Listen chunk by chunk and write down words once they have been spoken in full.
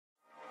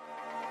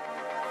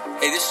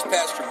Hey, this is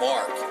Pastor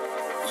Mark.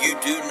 You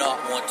do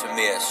not want to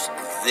miss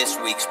this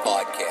week's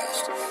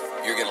podcast.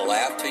 You're going to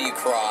laugh till you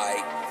cry,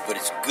 but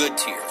it's good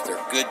tears. They're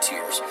good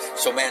tears.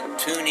 So, man,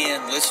 tune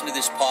in, listen to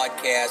this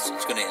podcast.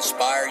 It's going to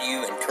inspire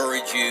you,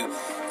 encourage you,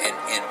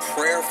 and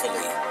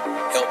prayerfully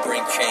help bring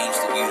change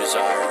that you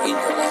desire in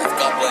your life.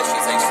 God bless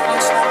you. Thanks for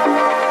listening.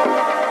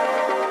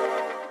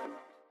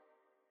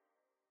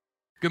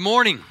 Good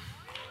morning.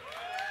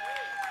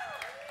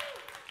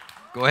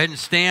 Go ahead and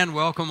stand.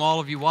 Welcome all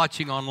of you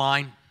watching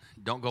online.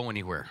 Don't go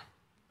anywhere.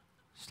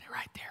 Stay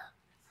right there.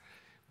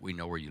 We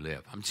know where you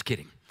live. I'm just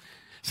kidding.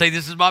 Say,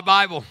 this is my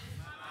Bible.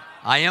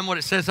 I am what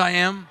it says I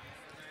am.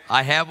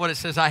 I have what it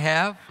says I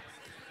have.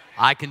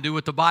 I can do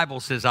what the Bible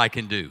says I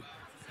can do.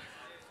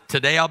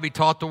 Today I'll be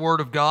taught the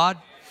Word of God,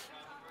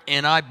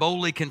 and I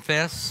boldly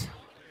confess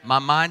my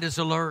mind is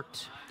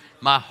alert,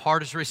 my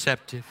heart is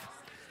receptive,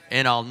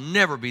 and I'll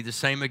never be the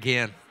same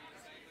again.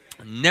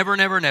 Never,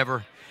 never,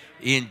 never.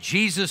 In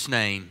Jesus'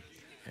 name,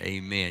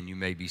 amen. You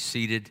may be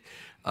seated.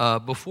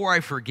 Before I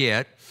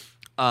forget,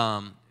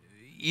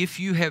 if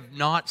you have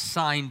not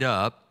signed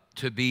up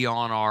to be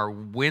on our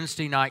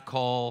Wednesday night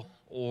call,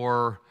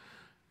 or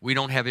we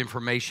don't have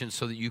information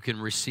so that you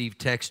can receive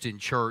text in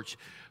church,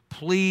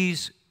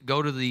 please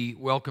go to the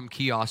welcome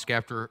kiosk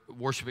after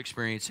worship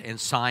experience and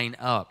sign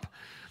up.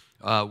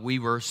 We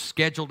were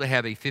scheduled to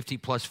have a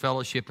 50-plus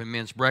fellowship and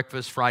men's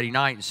breakfast Friday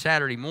night and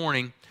Saturday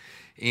morning,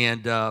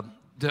 and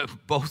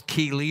both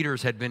key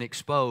leaders had been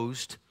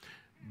exposed,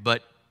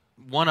 but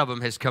one of them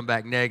has come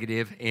back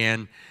negative,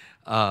 and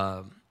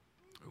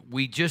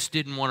we just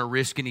didn't want to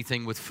risk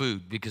anything with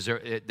food because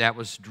that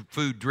was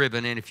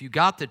food-driven. And if you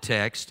got the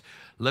text,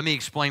 let me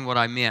explain what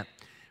I meant.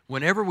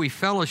 Whenever we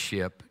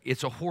fellowship,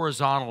 it's a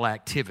horizontal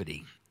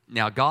activity.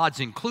 Now,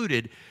 God's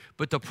included,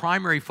 but the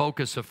primary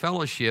focus of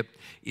fellowship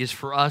is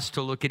for us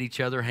to look at each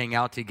other, hang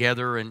out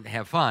together, and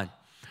have fun.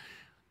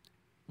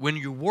 When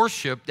you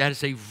worship, that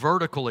is a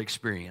vertical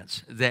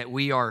experience, that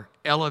we are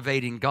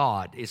elevating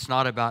God. It's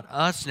not about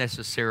us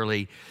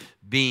necessarily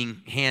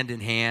being hand in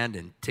hand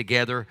and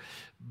together,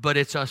 but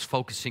it's us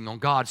focusing on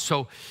God.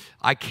 So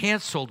I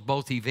canceled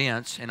both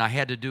events, and I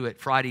had to do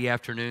it Friday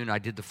afternoon. I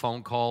did the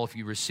phone call. If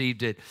you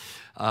received it,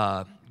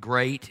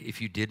 great.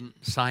 If you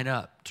didn't, sign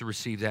up to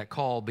receive that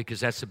call, because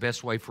that's the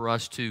best way for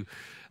us to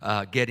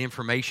get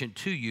information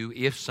to you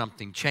if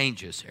something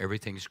changes.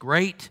 Everything's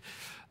great.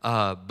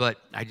 But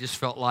I just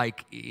felt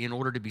like in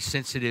order to be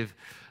sensitive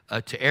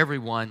to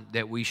everyone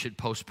that we should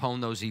postpone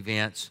those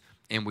events,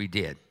 and we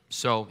did.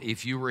 So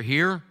if you were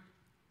here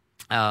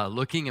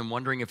looking and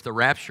wondering if the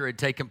rapture had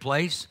taken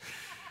place,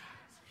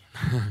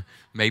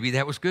 maybe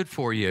that was good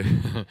for you.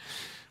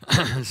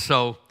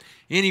 So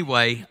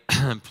anyway,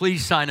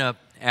 please sign up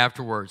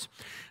afterwards.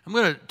 I'm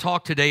going to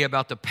talk today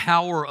about the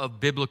power of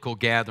biblical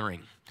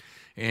gathering.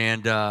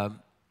 And a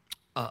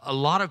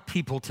lot of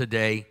people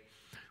today,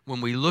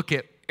 when we look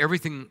at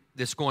everything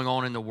that's going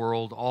on in the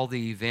world, all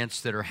the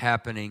events that are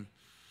happening,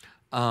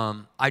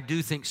 I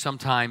do think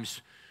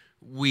sometimes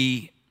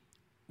we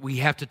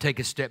have to take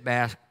a step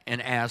back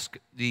and ask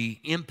the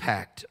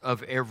impact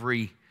of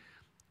every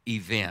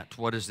event.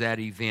 What does that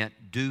event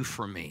do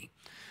for me?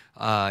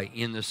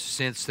 In the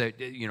sense that,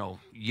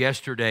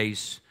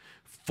 yesterday's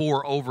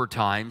 4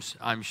 overtimes,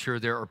 I'm sure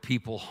there are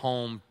people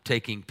home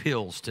taking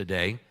pills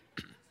today.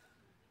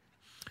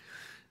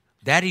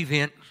 That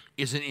event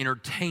is an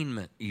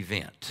entertainment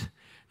event.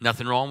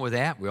 Nothing wrong with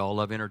that. We all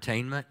love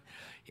entertainment.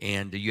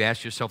 And you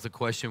ask yourself the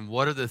question,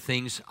 what are the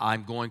things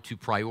I'm going to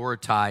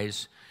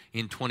prioritize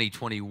in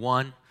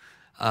 2021?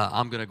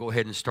 I'm going to go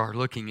ahead and start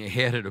looking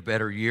ahead at a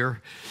better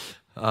year.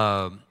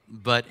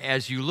 But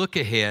as you look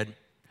ahead,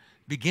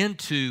 begin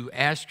to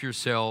ask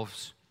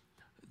yourselves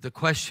the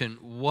question,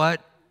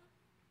 what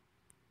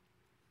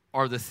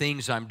are the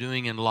things I'm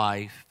doing in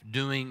life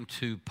doing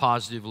to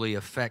positively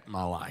affect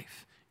my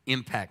life,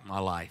 impact my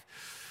life?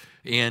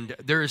 And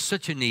there is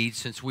such a need,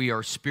 since we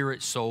are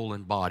spirit, soul,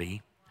 and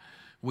body.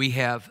 We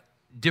have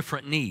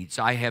different needs.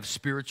 I have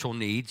spiritual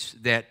needs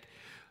that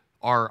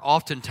are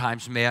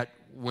oftentimes met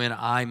when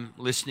I'm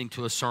listening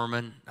to a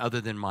sermon other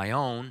than my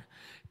own,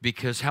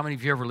 because how many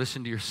of you ever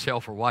listen to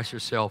yourself or watch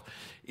yourself?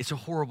 It's a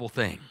horrible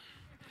thing.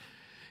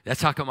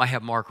 That's how come I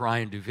have Mark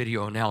Ryan do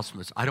video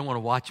announcements. I don't want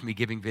to watch me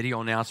giving video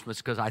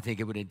announcements because I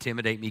think it would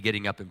intimidate me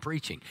getting up and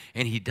preaching.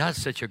 And he does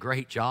such a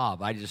great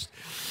job.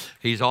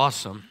 He's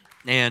awesome.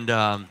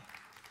 And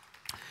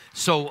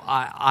so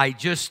I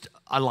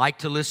like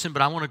to listen,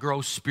 but I want to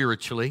grow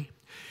spiritually.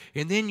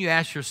 And then you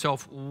ask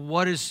yourself,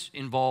 what is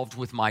involved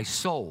with my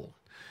soul?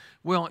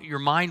 Well, your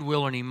mind,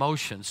 will, and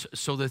emotions.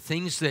 So the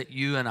things that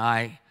you and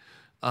I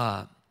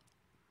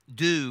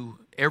do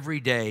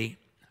every day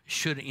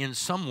should in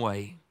some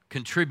way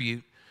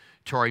contribute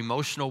to our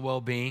emotional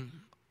well-being,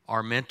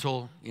 our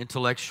mental,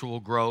 intellectual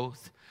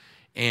growth,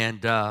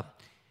 and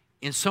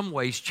in some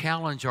ways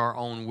challenge our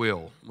own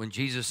will. When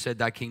Jesus said,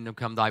 "Thy kingdom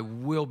come, thy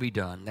will be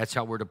done," that's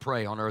how we're to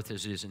pray on earth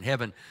as it is in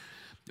heaven.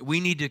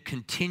 We need to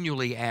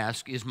continually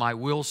ask, is my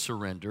will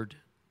surrendered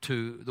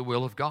to the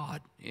will of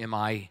God?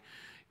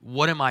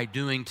 What am I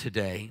doing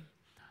today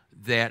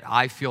that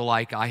I feel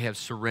like I have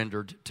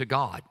surrendered to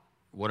God.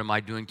 What am I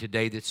doing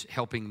today that's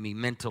helping me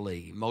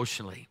mentally,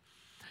 emotionally?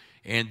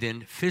 And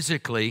then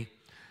physically,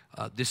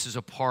 this is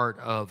a part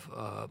of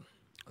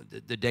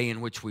the day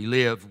in which we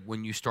live.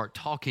 When you start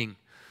talking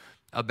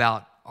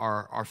about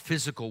our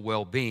physical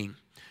well-being,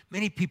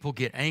 many people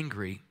get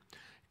angry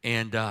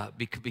and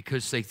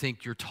because they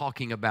think you're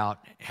talking about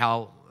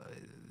how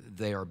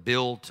they are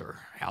built or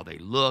how they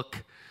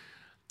look.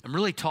 I'm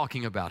really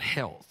talking about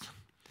health.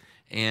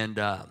 And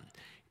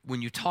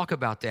when you talk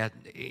about that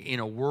in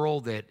a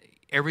world that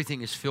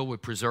everything is filled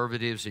with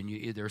preservatives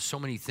and there are so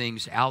many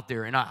things out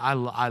there, and I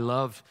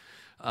love,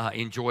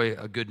 enjoy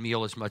a good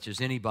meal as much as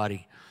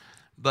anybody,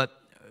 but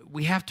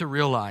we have to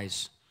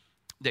realize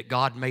that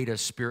God made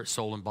us spirit,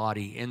 soul, and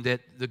body, and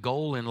that the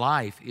goal in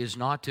life is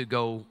not to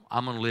go,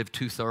 I'm going to live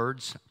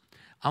 2/3.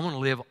 I want to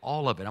live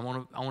all of it. I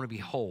want to be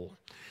whole.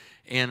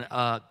 And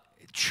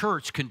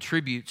church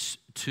contributes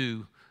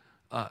to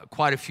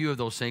quite a few of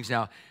those things.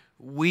 Now,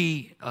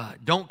 we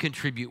don't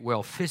contribute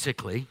well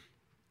physically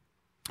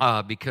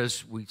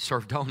because we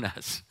serve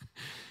donuts.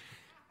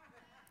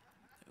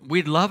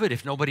 We'd love it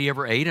if nobody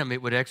ever ate them.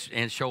 It would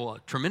and show a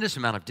tremendous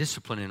amount of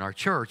discipline in our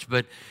church,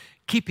 but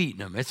keep eating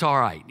them. It's all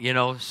right, you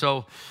know.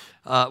 So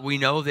we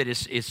know that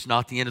it's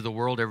not the end of the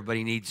world.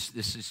 Everybody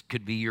needs,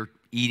 could be your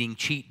eating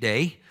cheat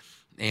day,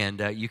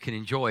 and you can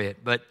enjoy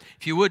it. But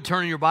if you would,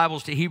 turn in your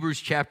Bibles to Hebrews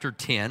chapter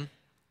 10,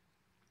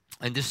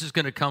 and this is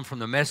going to come from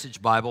the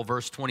Message Bible,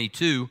 verse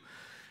 22.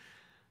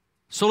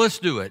 So let's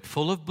do it.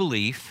 Full of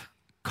belief,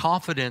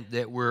 confident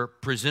that we're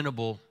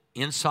presentable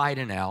inside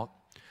and out.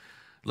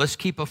 Let's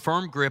keep a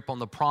firm grip on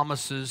the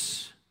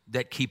promises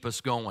that keep us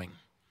going.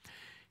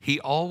 He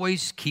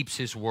always keeps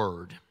His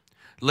word.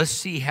 Let's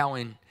see how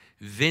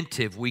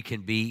inventive we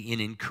can be in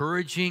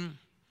encouraging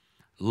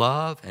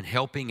love and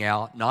helping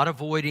out, not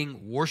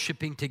avoiding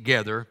worshiping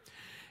together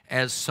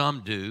as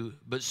some do,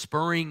 but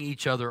spurring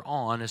each other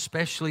on,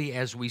 especially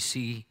as we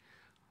see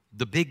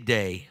the big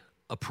day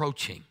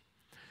approaching.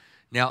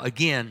 Now,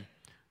 again,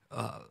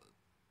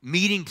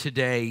 meeting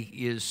today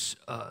is,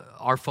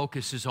 our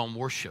focus is on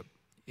worship.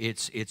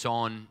 It's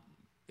on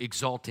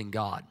exalting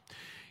God.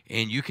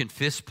 And you can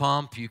fist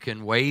pump, you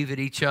can wave at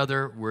each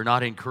other. We're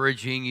not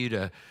encouraging you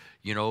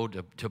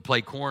to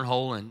play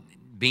cornhole and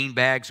bean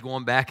bags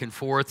going back and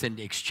forth and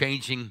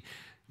exchanging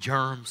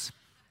germs.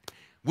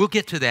 We'll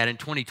get to that in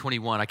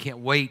 2021. I can't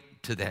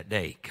wait till that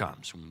day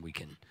comes when we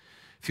can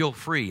feel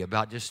free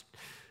about just,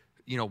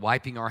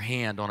 wiping our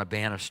hand on a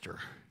banister.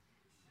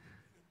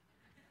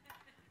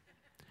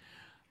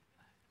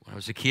 When I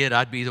was a kid,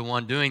 I'd be the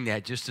one doing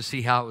that just to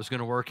see how it was going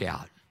to work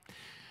out.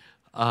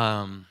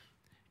 And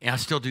I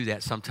still do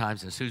that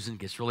sometimes, and Susan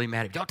gets really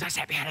mad at me. Don't touch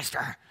that banister.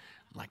 I'm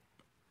like,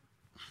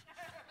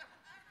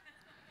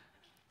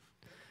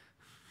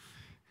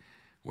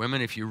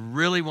 women, if you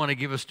really want to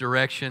give us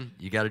direction,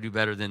 you got to do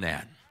better than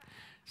that.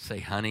 Say,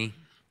 honey.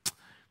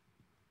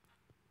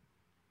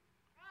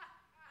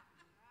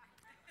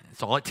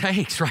 That's all it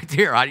takes right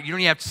there. You don't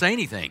even have to say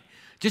anything.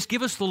 Just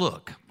give us the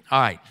look. All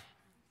right.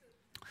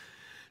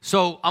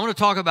 So I want to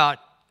talk about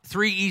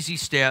 3 easy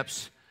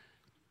steps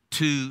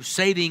to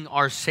saving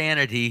our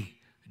sanity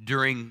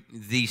during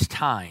these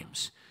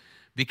times,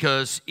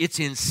 because it's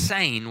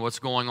insane what's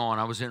going on.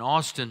 I was in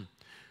Austin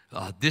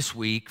this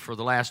week. For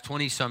the last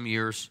 20-some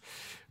years,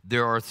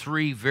 there are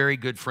 3 very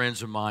good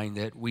friends of mine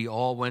that we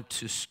all went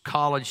to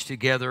college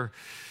together.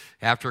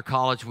 After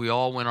college, we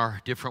all went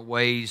our different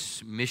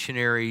ways,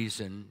 missionaries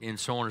and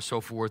so on and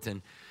so forth.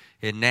 And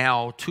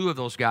now 2 of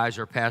those guys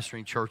are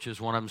pastoring churches.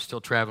 One of them is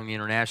still traveling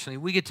internationally.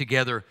 We get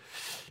together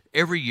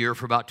every year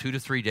for about 2 to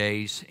 3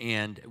 days,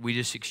 and we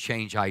just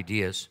exchange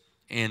ideas.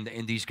 And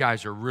these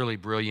guys are really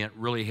brilliant,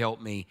 really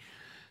help me.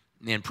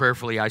 And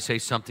prayerfully, I say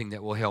something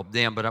that will help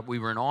them. But we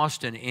were in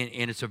Austin,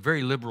 and it's a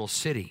very liberal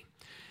city.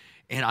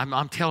 And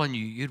I'm telling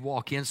you, you'd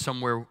walk in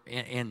somewhere,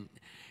 and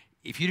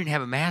if you didn't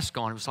have a mask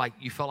on, it was like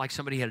you felt like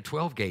somebody had a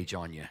 12 gauge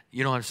on you.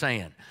 You know what I'm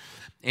saying?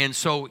 And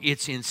so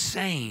it's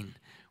insane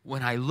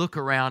when I look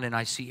around and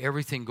I see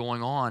everything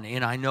going on.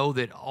 And I know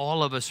that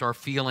all of us are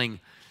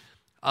feeling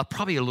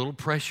probably a little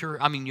pressure.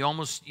 I mean, you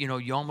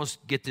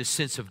almost get this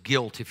sense of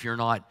guilt if you're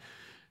not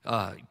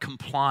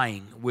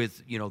complying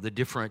with, the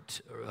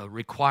different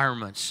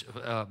requirements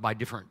by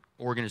different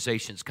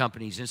organizations,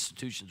 companies,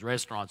 institutions,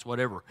 restaurants,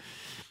 whatever.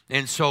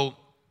 And so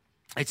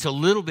it's a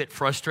little bit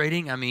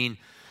frustrating. I mean,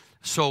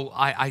 so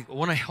I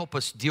want to help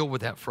us deal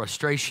with that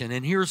frustration.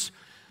 And here's,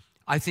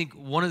 I think,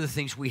 one of the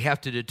things we have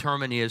to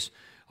determine is,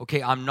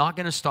 okay, I'm not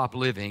going to stop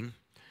living,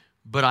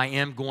 but I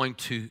am going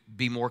to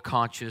be more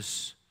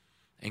conscious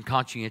and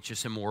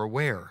conscientious and more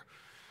aware.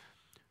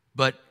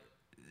 But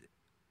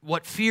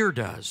what fear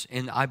does,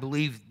 and I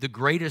believe the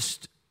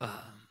greatest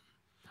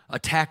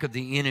attack of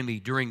the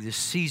enemy during this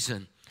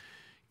season,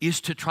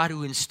 is to try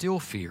to instill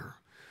fear.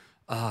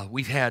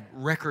 We've had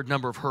record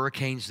number of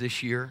hurricanes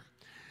this year,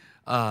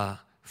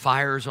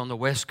 fires on the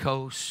West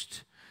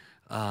Coast.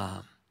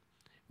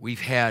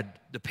 We've had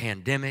the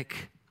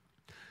pandemic.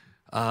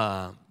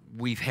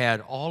 We've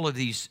had all of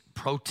these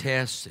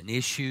protests and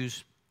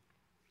issues.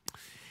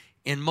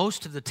 And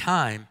most of the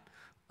time,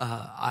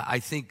 I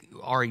think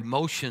our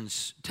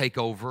emotions take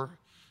over,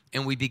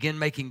 and we begin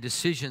making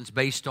decisions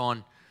based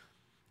on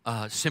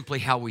simply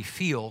how we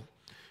feel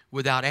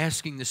without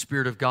asking the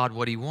Spirit of God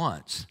what He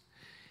wants.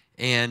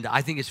 And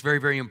I think it's very,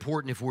 very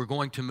important if we're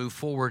going to move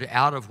forward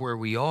out of where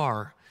we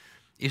are,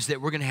 is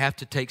that we're going to have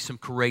to take some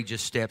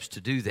courageous steps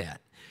to do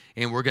that.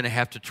 And we're going to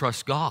have to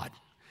trust God.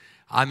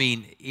 I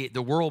mean,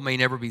 the world may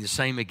never be the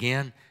same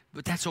again,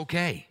 but that's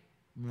okay.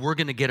 We're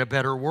going to get a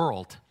better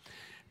world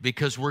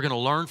because we're going to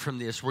learn from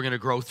this. We're going to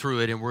grow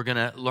through it, and we're going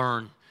to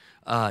learn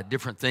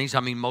different things.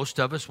 I mean, most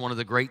of us, one of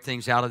the great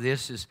things out of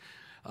this is,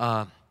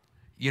 I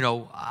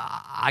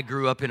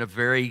grew up in a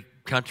very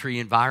country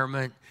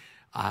environment.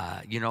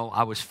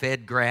 I was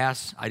fed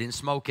grass. I didn't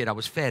smoke it. I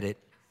was fed it.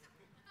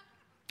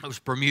 It was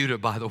Bermuda,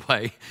 by the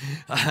way.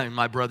 And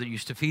my brother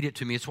used to feed it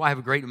to me. It's why I have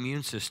a great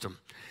immune system.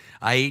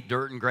 I ate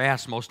dirt and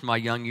grass most of my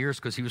young years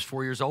because he was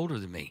 4 years older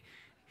than me.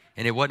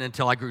 And it wasn't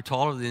until I grew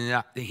taller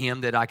than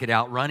him that I could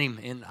outrun him,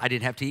 and I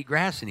didn't have to eat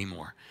grass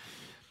anymore.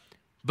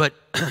 But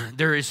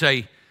there is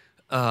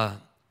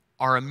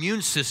our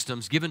immune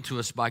systems given to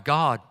us by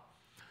God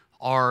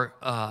are,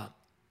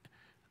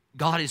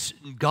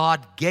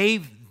 God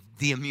gave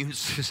the immune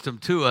system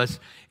to us.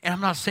 And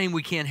I'm not saying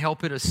we can't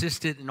help it,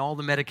 assist it, and all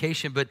the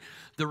medication, but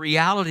the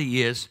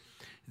reality is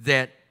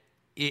that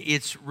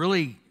it's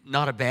really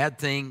not a bad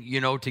thing,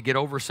 to get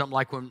over something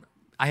like when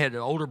I had an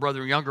older brother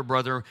and younger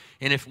brother,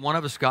 and if one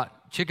of us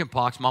got chicken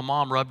pox, my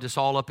mom rubbed us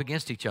all up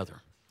against each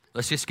other.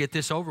 Let's just get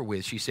this over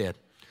with, she said.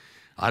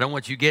 I don't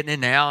want you getting it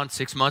now, and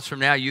 6 months from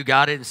now, you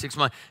got it in 6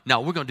 months.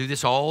 No, we're going to do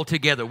this all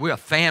together. We're a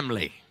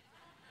family.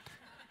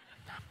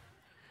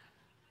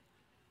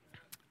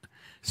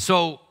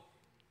 So,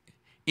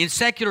 in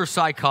secular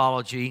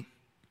psychology,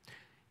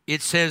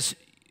 it says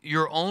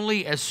you're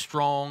only as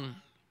strong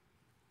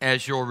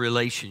as your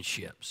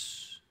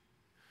relationships.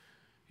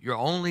 You're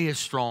only as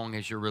strong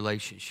as your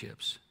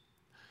relationships.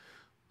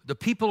 The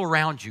people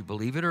around you,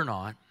 believe it or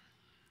not,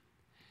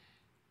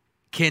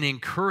 can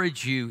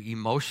encourage you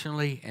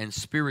emotionally and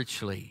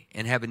spiritually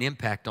and have an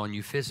impact on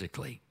you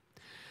physically.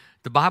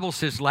 The Bible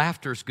says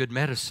laughter is good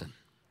medicine.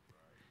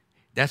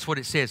 That's what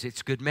it says.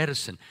 It's good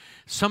medicine.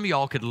 Some of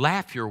y'all could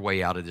laugh your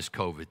way out of this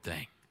COVID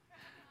thing.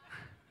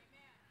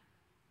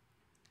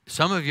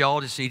 Some of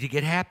y'all just need to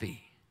get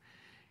happy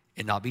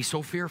and not be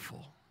so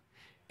fearful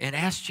and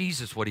ask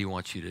Jesus what He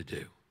wants you to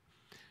do.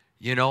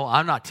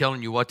 I'm not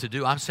telling you what to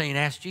do. I'm saying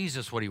ask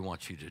Jesus what He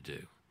wants you to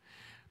do.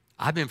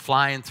 I've been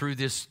flying through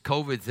this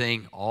COVID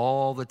thing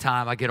all the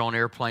time. I get on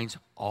airplanes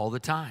all the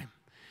time.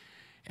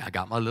 I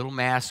got my little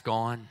mask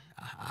on.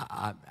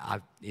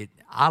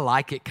 I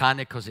like it kind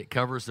of because it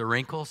covers the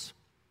wrinkles.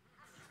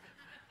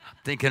 I'm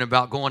thinking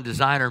about going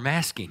designer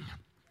masking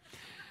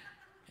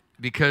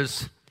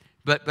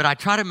but I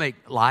try to make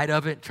light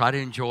of it, try to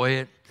enjoy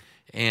it,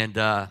 and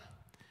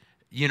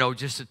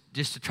just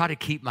to try to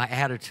keep my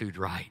attitude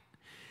right,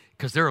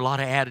 because there are a lot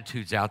of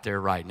attitudes out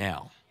there right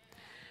now.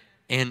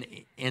 And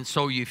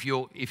so if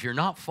you're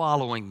not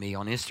following me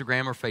on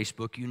Instagram or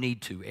Facebook, you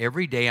need to.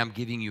 Every day I'm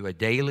giving you a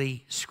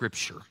daily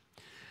scripture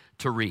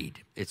to read.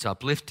 It's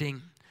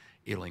uplifting.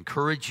 It'll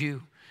encourage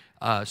you.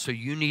 So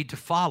you need to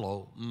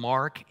follow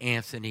Mark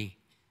Anthony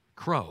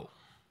Crow.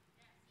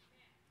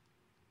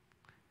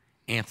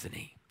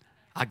 Anthony.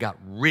 I got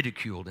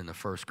ridiculed in the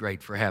first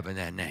grade for having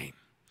that name.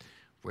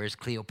 Where's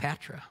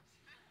Cleopatra?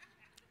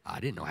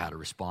 I didn't know how to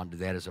respond to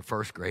that as a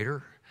first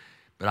grader,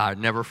 but I'd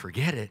never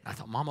forget it. I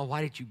thought, Mama,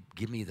 why did you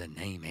give me the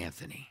name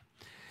Anthony?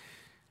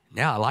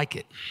 Now I like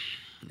it.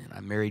 And I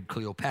married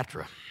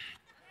Cleopatra.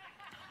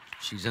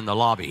 She's in the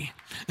lobby.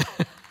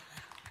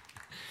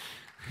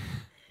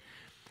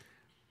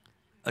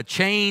 A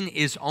chain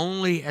is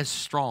only as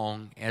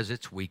strong as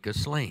its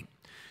weakest link.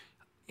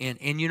 And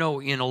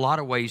in a lot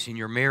of ways, in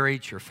your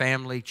marriage, your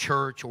family,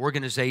 church,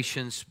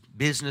 organizations,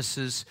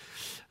 businesses,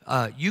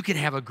 you can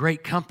have a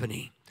great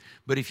company.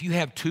 But if you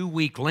have two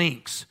weak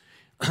links,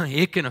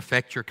 it can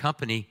affect your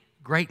company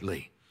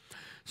greatly.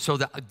 So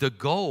the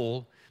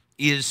goal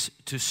is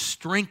to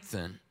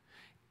strengthen,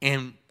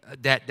 and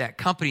that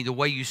company, the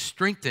way you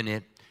strengthen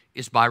it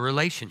is by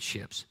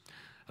relationships.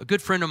 A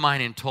good friend of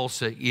mine in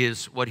Tulsa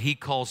is what he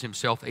calls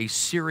himself a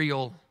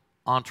serial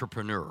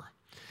entrepreneur.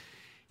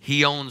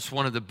 He owns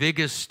one of the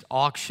biggest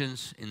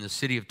auctions in the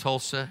city of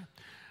Tulsa.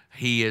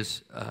 He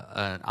is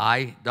an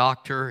eye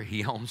doctor.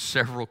 He owns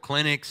several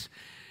clinics.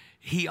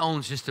 He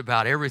owns just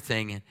about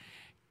everything.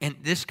 And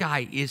this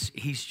guy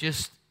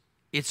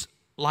it's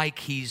like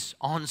he's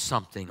on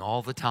something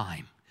all the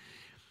time.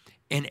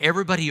 And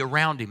everybody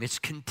around him, it's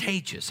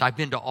contagious. I've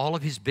been to all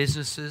of his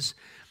businesses.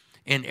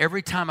 And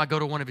every time I go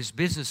to one of his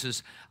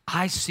businesses,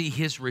 I see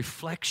his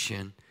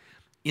reflection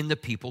in the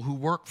people who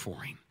work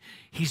for him.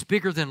 He's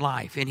bigger than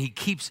life, and he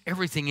keeps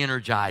everything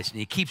energized, and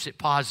he keeps it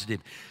positive.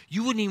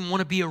 You wouldn't even want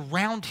to be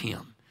around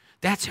him.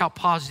 That's how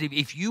positive.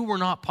 If you were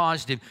not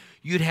positive,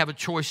 you'd have a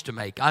choice to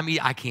make. I mean,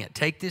 I can't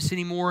take this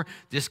anymore.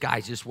 This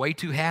guy's just way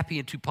too happy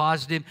and too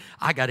positive.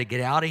 I got to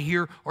get out of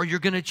here, or you're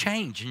going to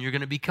change, and you're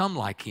going to become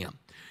like him.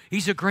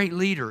 He's a great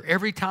leader.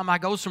 Every time I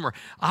go somewhere,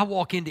 I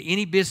walk into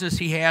any business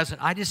he has,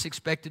 and I just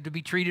expected to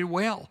be treated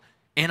well,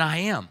 and I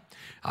am.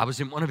 I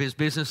was in one of his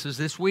businesses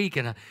this week,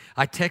 and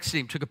I texted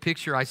him, took a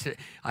picture. I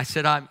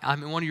said,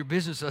 I'm in one of your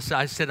businesses.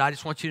 I said, I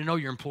just want you to know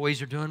your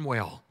employees are doing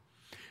well.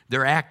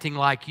 They're acting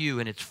like you,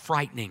 and it's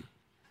frightening.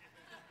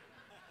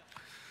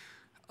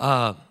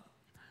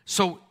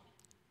 So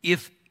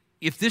if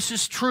this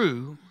is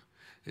true,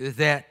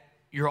 that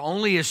you're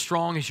only as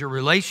strong as your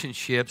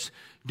relationships,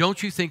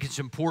 don't you think it's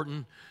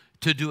important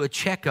to do a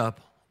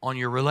checkup on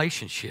your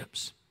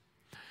relationships?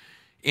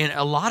 And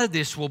a lot of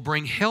this will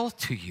bring health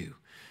to you.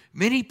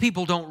 Many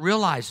people don't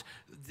realize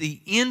the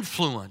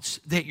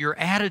influence that your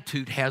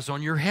attitude has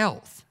on your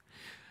health.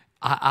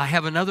 I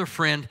have another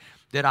friend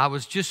that I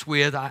was just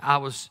with.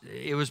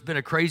 It was been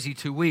a crazy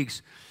 2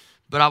 weeks,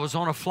 but I was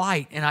on a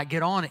flight, and I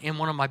get on, and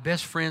one of my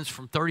best friends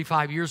from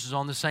 35 years is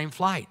on the same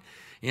flight.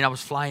 And I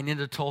was flying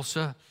into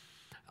Tulsa,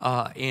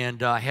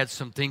 and I had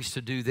some things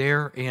to do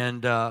there,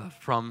 and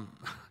from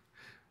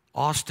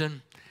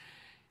Austin.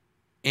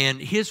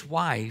 And his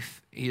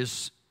wife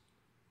is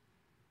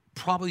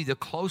probably the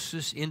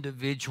closest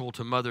individual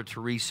to Mother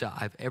Teresa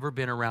I've ever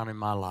been around in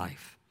my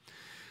life.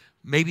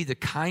 Maybe the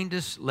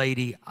kindest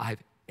lady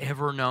I've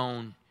ever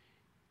known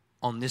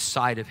on this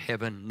side of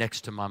heaven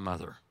next to my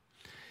mother.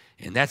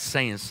 And that's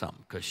saying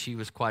something, because she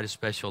was quite a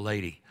special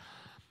lady.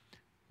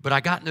 But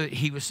I got into,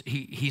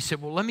 he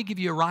said, well, let me give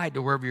you a ride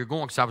to wherever you're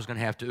going, because I was going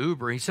to have to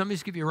Uber. He said, let me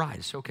just give you a ride.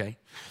 It's okay.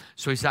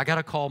 So he said, I got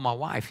to call my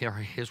wife.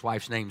 His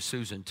wife's name's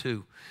Susan,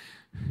 too.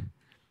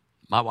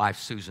 My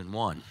wife's Susan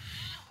 1.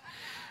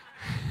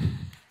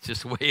 It's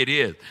just the way it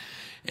is.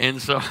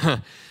 And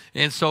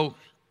so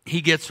he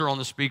gets her on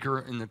the speaker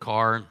in the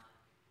car.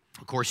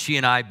 Of course, she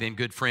and I have been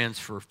good friends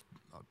for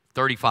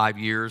 35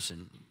 years,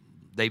 and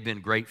they've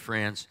been great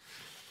friends.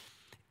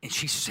 And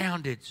she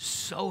sounded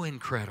so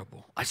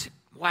incredible. I said,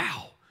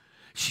 wow.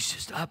 She's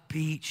just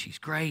upbeat. She's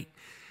great.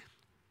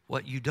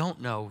 What you don't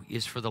know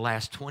is for the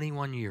last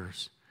 21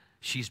 years,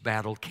 she's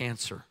battled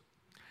cancer.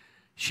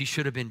 She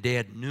should have been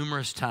dead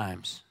numerous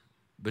times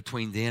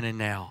between then and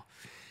now.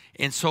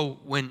 And so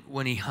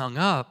when he hung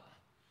up,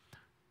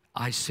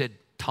 I said,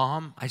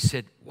 Tom,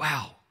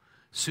 wow,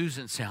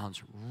 Susan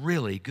sounds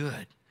really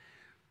good.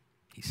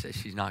 He says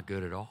she's not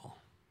good at all.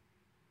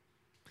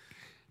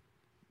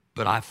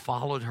 But I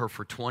followed her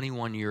for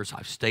 21 years.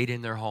 I've stayed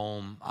in their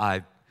home.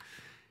 I've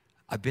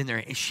been there,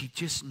 and she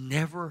just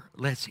never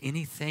lets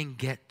anything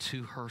get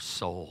to her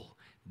soul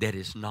that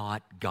is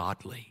not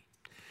godly.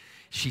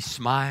 She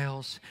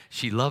smiles.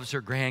 She loves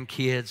her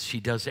grandkids. She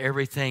does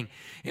everything.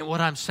 And what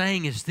I'm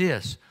saying is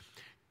this.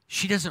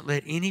 She doesn't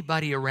let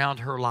anybody around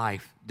her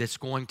life that's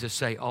going to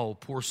say, oh,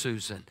 poor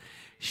Susan.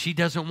 She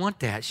doesn't want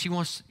that. She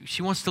wants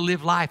to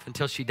live life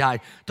until she dies.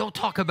 Don't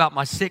talk about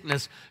my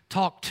sickness.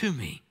 Talk to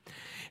me.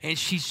 And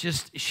she's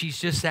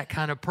just that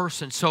kind of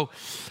person. So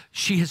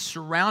she has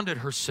surrounded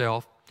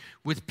herself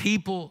with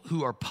people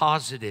who are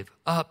positive,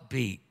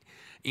 upbeat,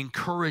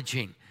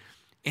 encouraging.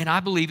 And I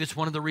believe it's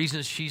one of the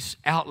reasons she's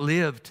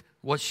outlived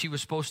what she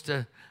was supposed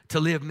to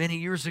live many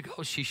years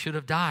ago. She should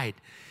have died.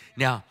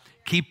 Now,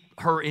 keep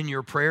her in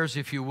your prayers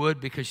if you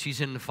would, because she's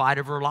in the fight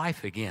of her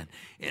life again.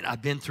 And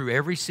I've been through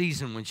every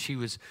season when she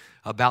was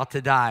about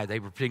to die. They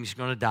were thinking she's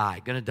going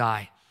to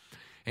die.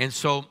 And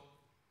so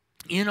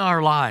in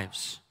our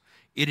lives,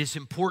 it is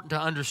important to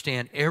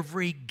understand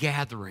every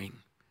gathering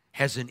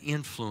has an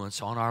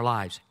influence on our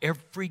lives.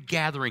 Every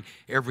gathering,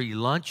 every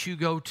lunch you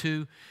go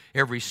to,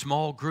 every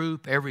small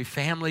group, every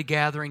family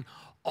gathering,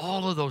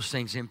 all of those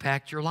things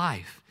impact your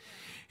life.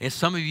 And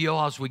some of you,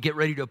 as we get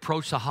ready to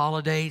approach the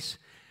holidays,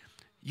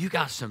 you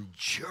got some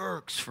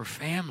jerks for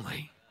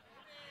family.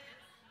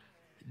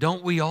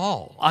 Don't we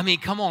all? I mean,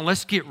 come on,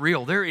 let's get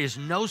real. There is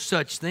no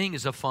such thing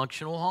as a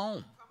functional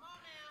home.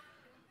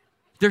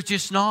 There's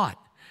just not.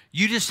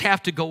 You just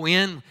have to go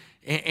in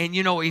and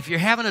you know, if you're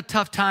having a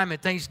tough time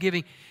at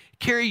Thanksgiving,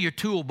 carry your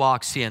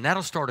toolbox in.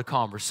 That'll start a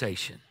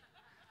conversation.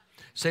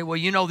 Say, well,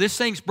 you know, this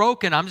thing's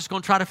broken. I'm just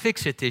going to try to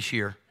fix it this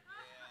year.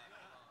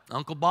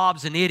 Uncle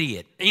Bob's an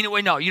idiot.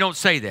 Anyway, no, you don't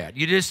say that.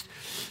 You just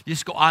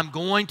go, I'm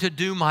going to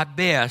do my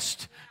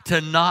best to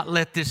not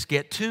let this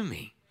get to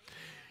me.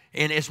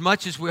 And as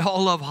much as we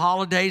all love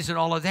holidays and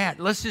all of that,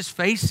 let's just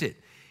face it,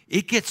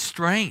 it gets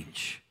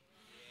strange.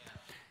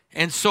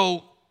 And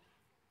so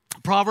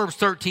Proverbs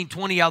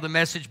 13:20 out of the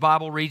Message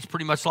Bible reads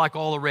pretty much like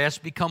all the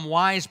rest, become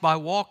wise by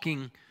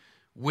walking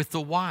with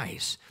the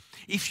wise.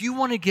 If you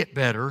want to get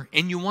better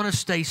and you want to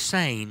stay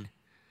sane,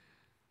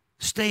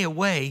 stay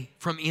away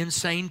from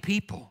insane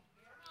people.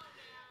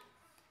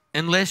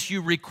 Unless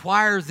you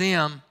require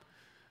them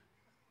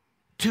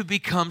to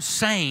become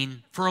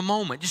sane for a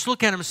moment. Just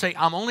look at them and say,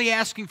 I'm only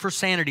asking for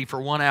sanity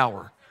for 1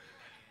 hour.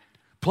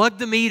 Plug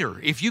the meter.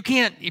 If you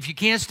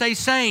can't stay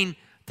sane,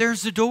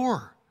 there's the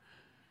door.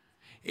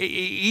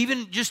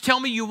 Even just tell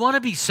me you want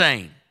to be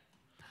sane.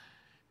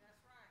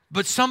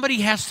 But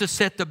somebody has to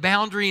set the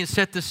boundary and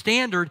set the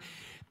standard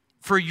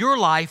for your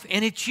life,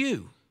 and it's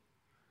you.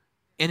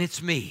 And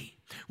it's me.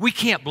 We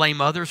can't blame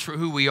others for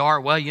who we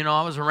are. Well, you know,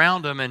 I was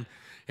around them and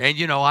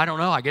And, I don't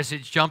know. I guess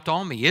it's jumped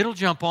on me. It'll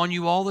jump on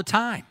you all the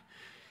time.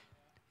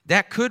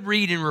 That could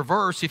read in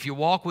reverse. If you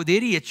walk with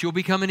idiots, you'll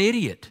become an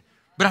idiot.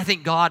 But I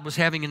think God was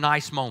having a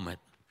nice moment.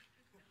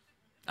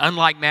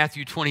 Unlike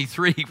Matthew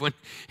 23, when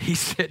he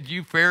said,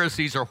 you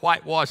Pharisees are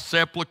whitewashed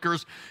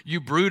sepulchres,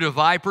 you brood of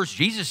vipers,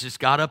 Jesus just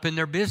got up in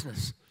their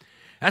business.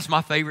 That's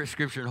my favorite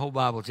scripture in the whole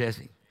Bible,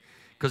 Jesse,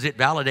 because it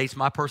validates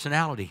my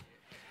personality.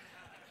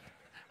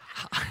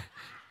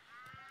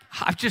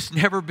 I've just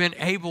never been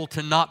able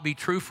to not be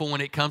truthful when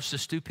it comes to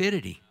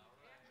stupidity.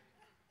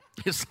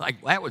 It's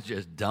like, that was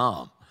just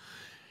dumb.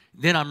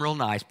 Then I'm real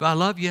nice, but I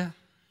love you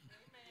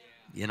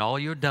in all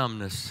your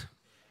dumbness.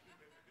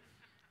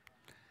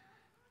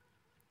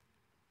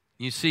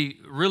 You see,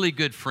 really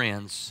good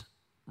friends,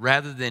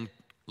 rather than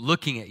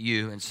looking at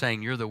you and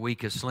saying you're the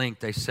weakest link,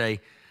 they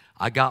say,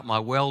 I got my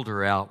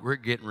welder out. We're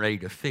getting ready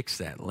to fix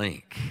that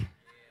link.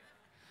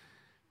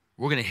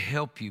 We're going to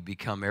help you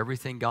become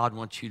everything God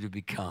wants you to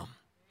become.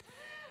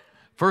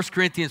 1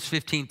 Corinthians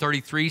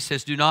 15:33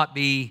 says, do not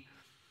be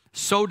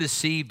so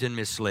deceived and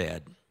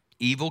misled.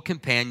 Evil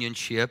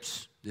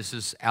companionships, this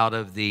is out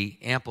of the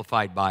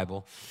Amplified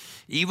Bible,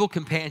 evil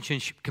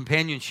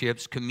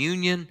companionships,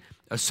 communion,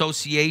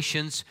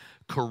 associations,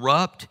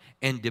 corrupt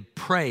and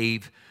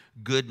deprave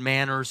good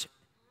manners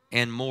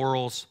and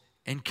morals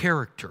and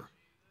character.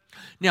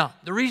 Now,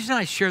 the reason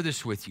I share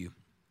this with you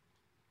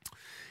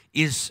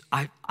is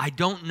I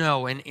don't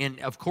know, and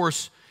of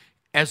course,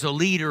 as a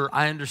leader,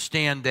 I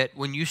understand that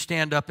when you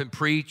stand up and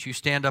preach, you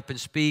stand up and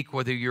speak,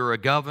 whether you're a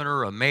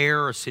governor, a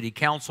mayor, a city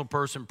council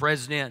person,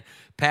 president,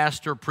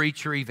 pastor,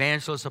 preacher,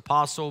 evangelist,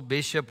 apostle,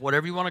 bishop,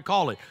 whatever you want to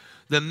call it.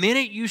 The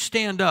minute you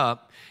stand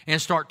up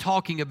and start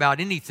talking about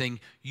anything,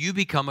 you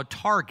become a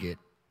target.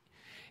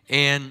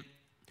 And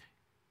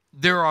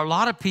there are a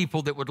lot of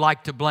people that would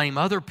like to blame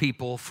other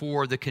people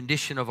for the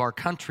condition of our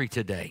country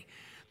today.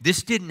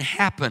 This didn't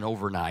happen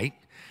overnight.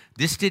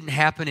 This didn't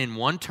happen in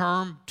 1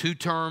 term, 2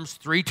 terms,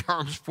 3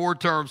 terms, 4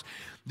 terms.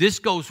 This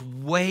goes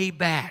way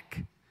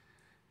back.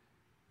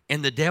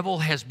 And the devil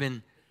has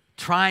been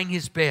trying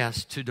his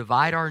best to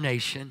divide our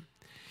nation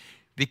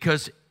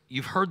because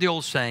you've heard the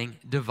old saying,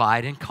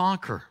 divide and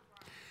conquer.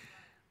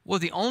 Well,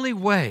 the only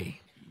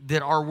way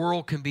that our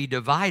world can be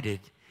divided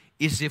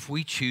is if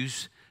we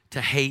choose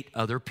to hate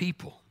other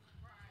people.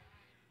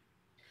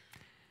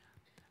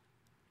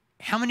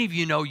 How many of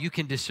you know you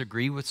can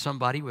disagree with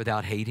somebody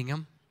without hating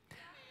them?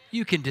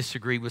 You can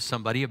disagree with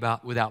somebody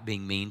without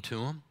being mean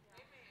to them.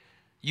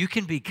 You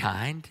can be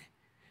kind.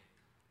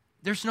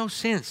 There's no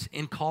sense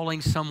in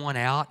calling someone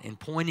out and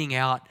pointing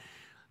out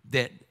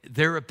that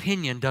their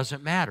opinion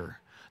doesn't matter.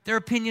 Their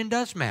opinion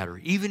does matter.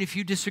 Even if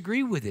you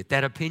disagree with it,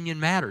 that opinion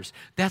matters.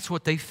 That's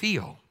what they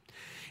feel.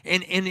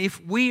 And if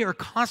we are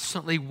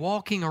constantly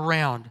walking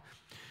around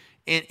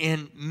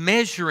and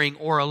measuring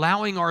or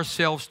allowing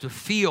ourselves to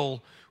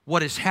feel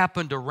what has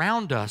happened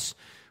around us,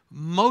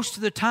 most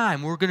of the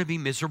time we're going to be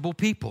miserable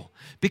people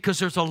because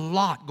there's a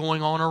lot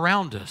going on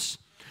around us.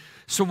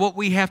 So what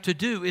we have to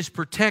do is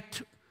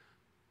protect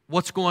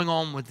what's going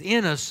on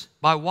within us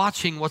by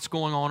watching what's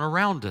going on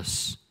around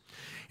us.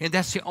 And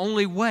that's the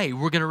only way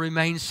we're going to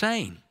remain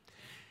sane.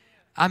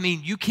 I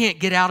mean, you can't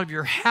get out of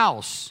your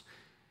house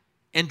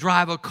and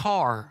drive a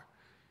car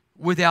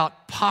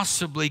without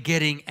possibly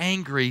getting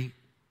angry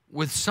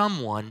with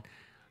someone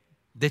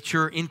that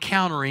you're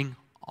encountering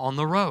on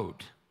the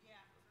road.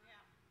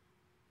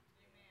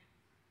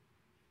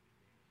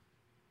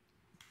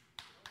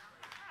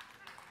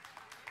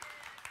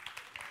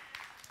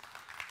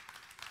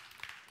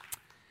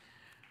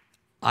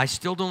 I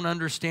still don't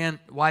understand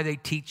why they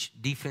teach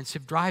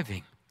defensive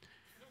driving.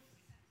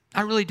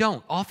 I really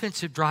don't.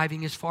 Offensive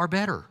driving is far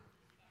better.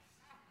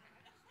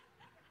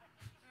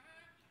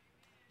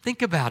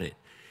 Think about it.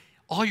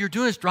 All you're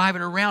doing is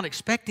driving around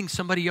expecting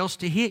somebody else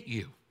to hit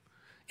you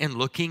and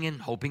looking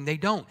and hoping they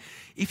don't.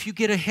 If you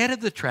get ahead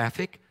of the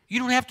traffic, you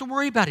don't have to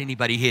worry about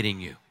anybody hitting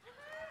you.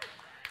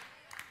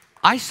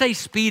 I say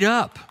speed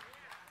up.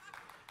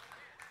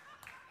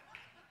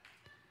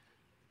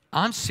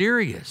 I'm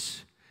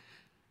serious.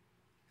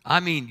 I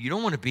mean, you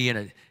don't want to be in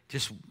a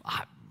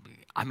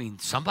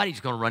somebody's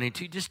going to run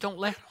into you. Just don't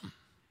let them.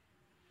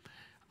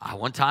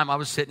 One time I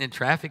was sitting in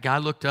traffic. I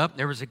looked up, and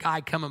there was a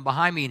guy coming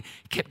behind me, and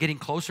he kept getting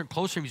closer and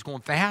closer. He was going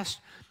fast.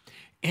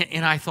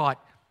 And I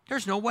thought,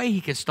 there's no way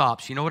he can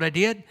stop. So you know what I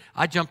did?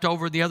 I jumped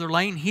over the other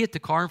lane. He hit the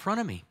car in front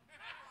of me.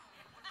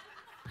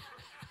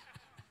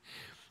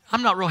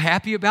 I'm not real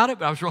happy about it,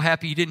 but I was real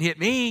happy he didn't hit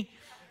me.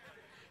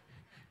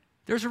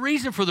 There's a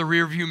reason for the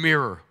rear view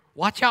mirror.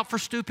 Watch out for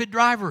stupid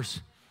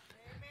drivers.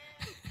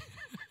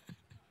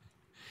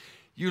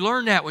 You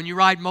learn that when you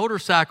ride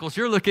motorcycles.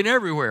 You're looking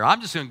everywhere.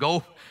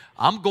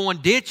 I'm going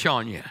ditch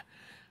on you.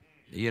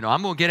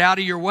 I'm going to get out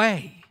of your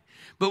way.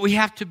 But we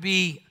have to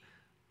be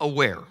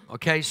aware,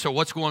 okay? So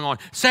what's going on?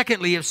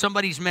 Secondly, if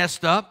somebody's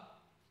messed up,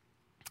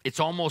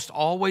 it's almost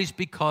always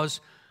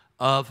because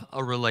of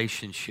a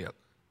relationship.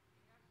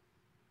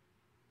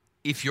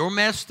 If you're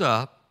messed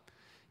up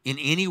in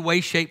any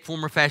way, shape,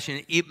 form, or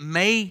fashion, it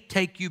may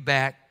take you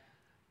back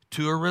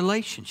to a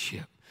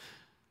relationship.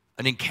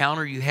 an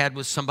encounter you had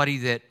with somebody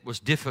that was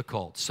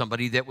difficult,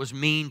 somebody that was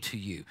mean to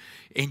you,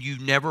 and you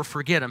never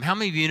forget them. How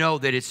many of you know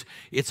that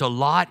it's a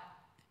lot?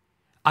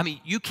 I mean,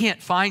 you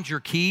can't find your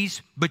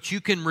keys, but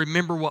you can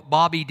remember what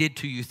Bobby did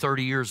to you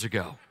 30 years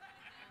ago.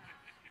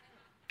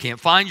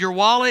 Can't find your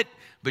wallet,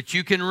 but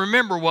you can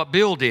remember what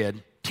Bill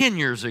did 10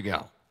 years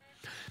ago.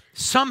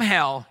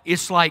 Somehow,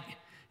 it's like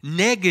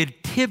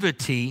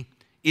negativity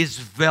is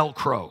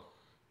Velcro.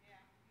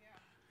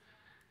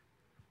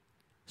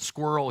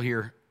 Squirrel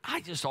here. I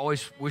just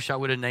always wish I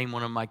would have named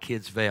one of my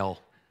kids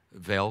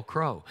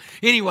Velcro.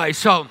 Anyway,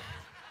 so,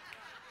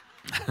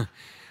 and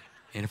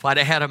if I'd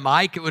have had a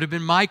mic, it would have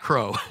been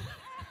Micro.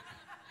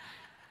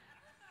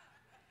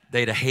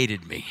 They'd have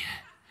hated me.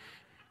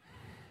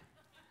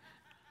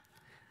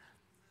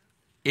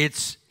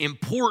 It's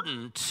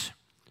important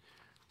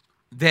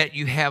that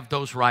you have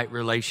those right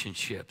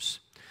relationships.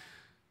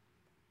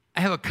 I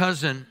have a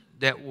cousin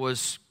that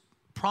was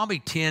probably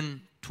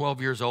 10,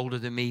 12 years older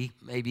than me,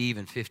 maybe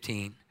even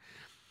 15.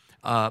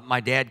 My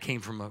dad came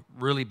from a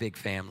really big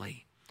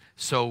family,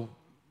 so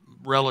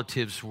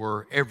relatives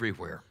were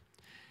everywhere.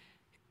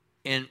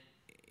 And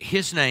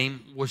his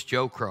name was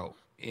Joe Crow,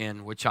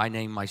 in which I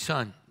named my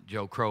son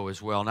Joe Crow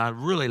as well. And I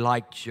really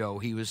liked Joe.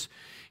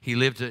 He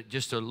lived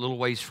just a little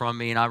ways from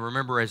me, and I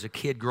remember as a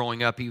kid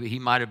growing up, he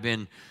might have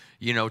been,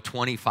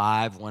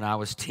 25 when I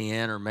was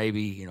 10, or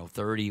maybe,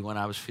 30 when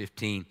I was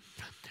 15.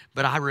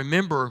 But I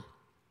remember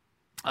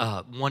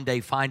one day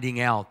finding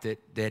out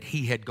that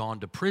he had gone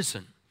to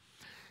prison.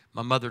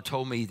 My mother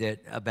told me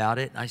about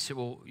it, and I said,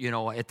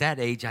 well, at that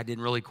age, I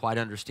didn't really quite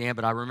understand,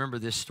 but I remember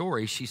this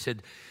story. She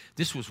said,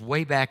 this was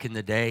way back in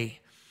the day,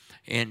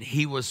 and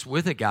he was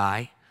with a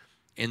guy,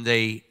 and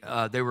they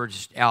were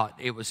just out.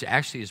 It was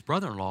actually his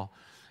brother-in-law,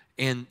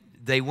 and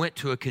they went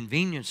to a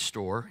convenience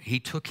store. He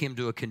took him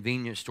to a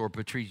convenience store.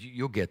 Patrice,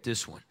 you'll get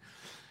this one.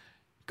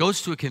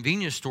 Goes to a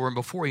convenience store, and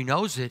before he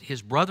knows it,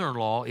 his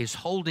brother-in-law is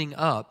holding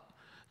up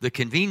the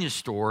convenience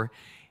store,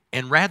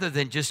 and rather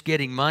than just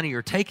getting money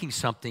or taking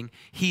something,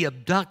 he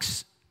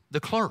abducts the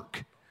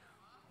clerk.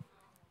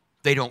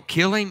 They don't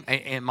kill him,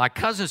 and my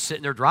cousin's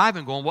sitting there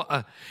driving going,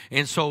 what?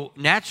 And so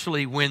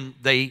naturally when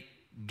they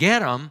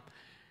get him,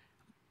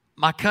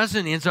 my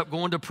cousin ends up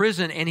going to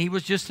prison, and he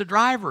was just a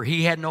driver.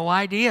 He had no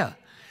idea.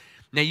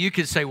 Now, you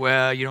could say,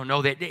 well, you don't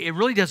know that. It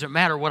really doesn't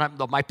matter.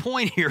 My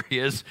point here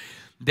is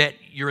that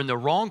you're in the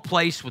wrong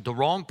place with the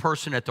wrong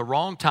person at the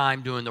wrong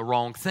time doing the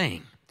wrong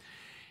thing.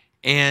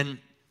 And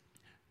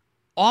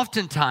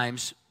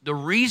oftentimes, the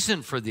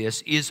reason for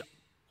this is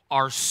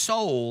our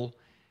soul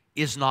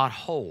is not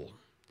whole.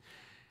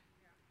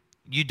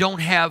 You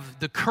don't have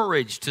the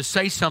courage to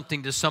say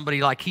something to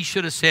somebody like he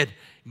should have said,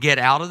 get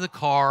out of the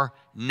car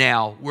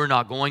now. We're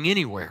not going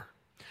anywhere.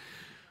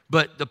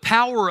 But the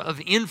power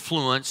of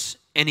influence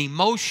and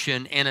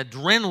emotion and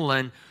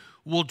adrenaline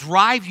will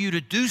drive you to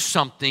do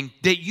something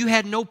that you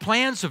had no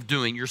plans of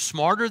doing. You're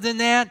smarter than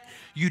that.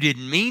 You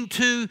didn't mean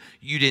to.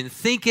 You didn't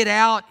think it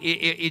out.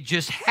 It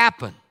just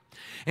happened.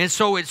 And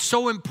so it's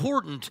so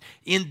important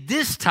in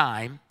this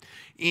time,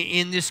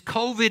 in this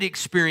COVID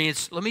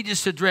experience. Let me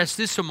just address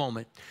this a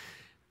moment.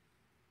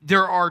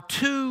 There are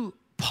two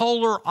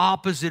polar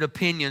opposite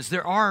opinions.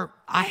 I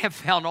have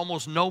found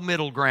almost no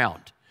middle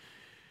ground.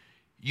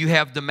 You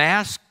have the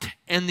masked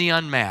and the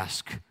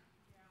unmasked.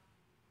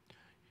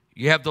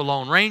 You have the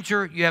Lone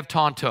Ranger, you have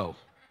Tonto,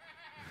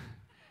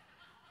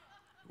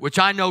 which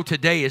I know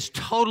today is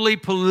totally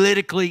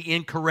politically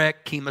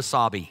incorrect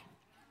Kemosabe.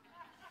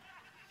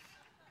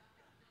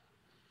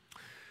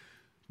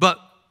 But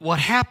what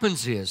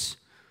happens is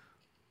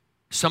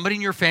somebody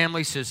in your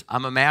family says,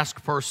 I'm a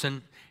masked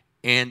person,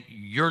 and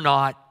you're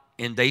not,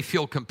 and they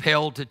feel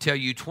compelled to tell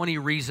you 20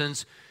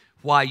 reasons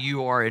why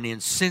you are an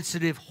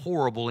insensitive,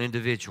 horrible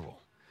individual.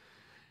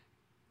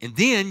 And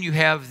then you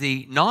have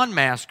the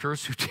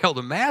non-maskers who tell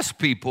the masked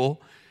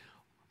people,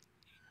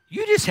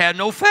 you just had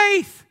no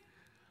faith.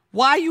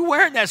 Why are you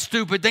wearing that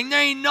stupid thing?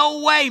 There ain't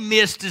no way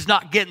mist is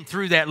not getting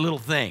through that little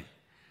thing.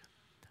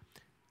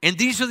 And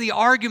these are the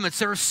arguments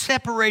that are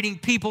separating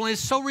people, and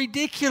it's so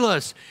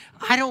ridiculous.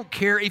 I don't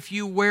care if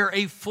you wear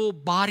a full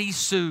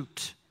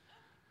bodysuit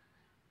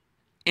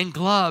and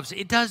gloves.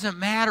 It doesn't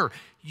matter.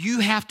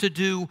 You have to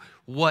do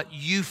what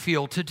you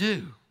feel to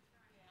do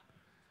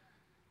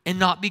and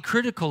not be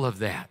critical of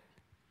that.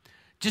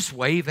 Just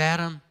wave at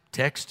them,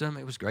 text them.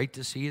 It was great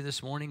to see you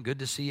this morning. Good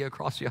to see you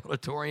across the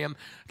auditorium.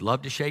 I'd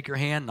love to shake your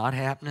hand. Not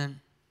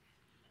happening.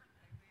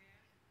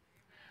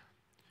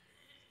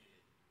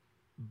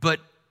 But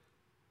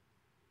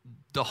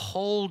the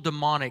whole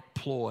demonic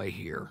ploy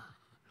here,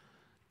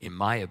 in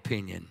my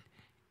opinion,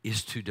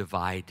 is to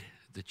divide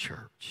the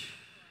church.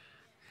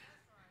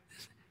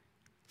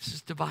 This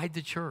is divide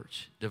the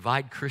church,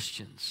 divide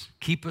Christians,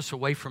 keep us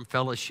away from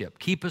fellowship,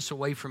 keep us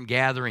away from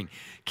gathering,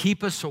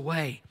 keep us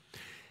away.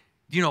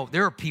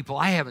 There are people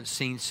I haven't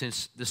seen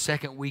since the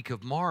second week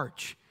of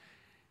March,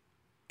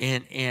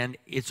 and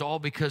it's all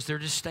because they're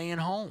just staying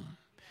home.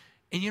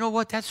 And you know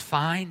what? That's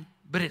fine,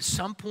 but at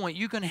some point,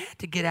 you're going to have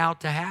to get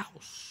out the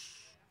house.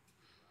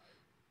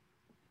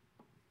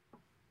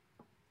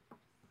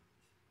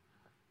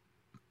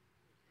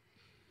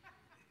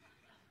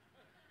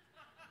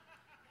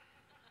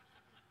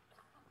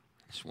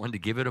 Just wanted to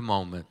give it a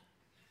moment.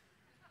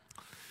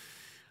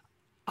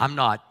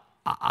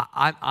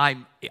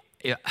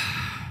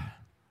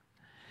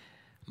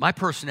 My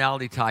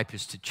personality type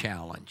is to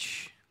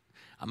challenge.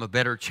 I'm a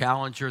better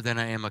challenger than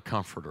I am a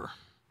comforter.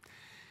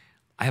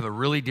 I have a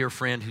really dear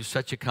friend who's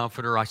such a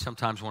comforter, I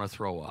sometimes want to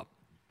throw up.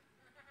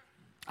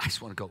 I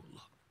just want to go,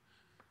 look,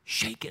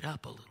 shake it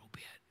up a little bit.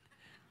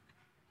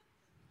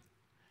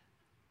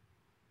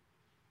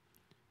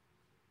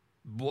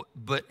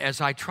 But as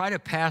I try to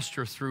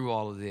pastor through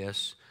all of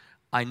this,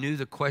 I knew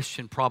the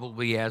question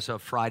probably as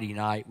of Friday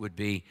night would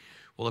be,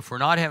 well, if we're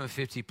not having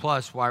 50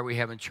 plus, why are we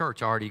having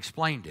church? I already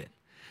explained it.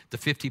 The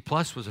 50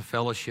 plus was a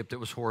fellowship that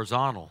was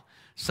horizontal.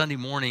 Sunday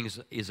mornings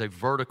is a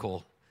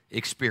vertical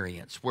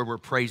experience where we're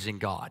praising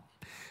God.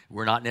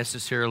 We're not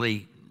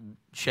necessarily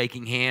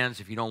shaking hands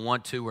if you don't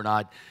want to. We're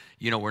not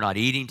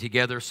eating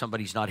together.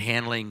 Somebody's not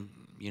handling,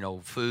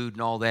 food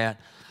and all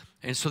that.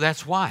 And so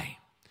that's why.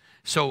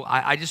 So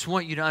I just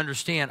want you to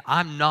understand,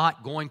 I'm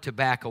not going to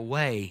back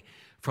away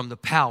from the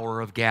power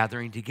of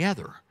gathering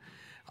together.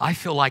 I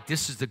feel like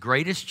this is the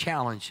greatest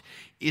challenge.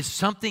 If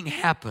something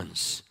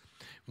happens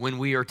when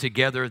we are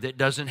together that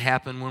doesn't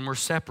happen when we're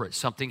separate,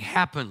 something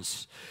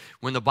happens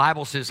when the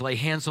Bible says lay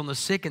hands on the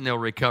sick and they'll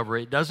recover.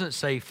 It doesn't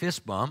say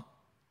fist bump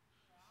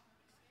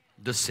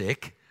the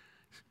sick.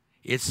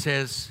 It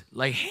says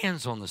lay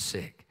hands on the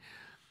sick.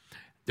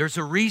 There's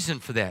a reason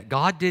for that.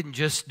 God didn't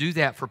just do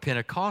that for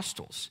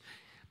Pentecostals.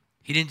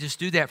 He didn't just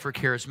do that for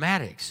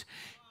charismatics.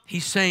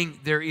 He's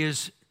saying there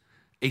is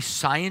a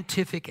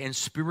scientific and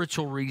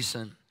spiritual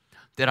reason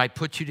that I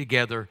put you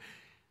together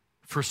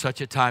for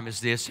such a time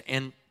as this.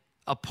 And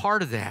a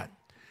part of that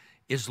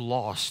is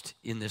lost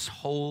in this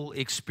whole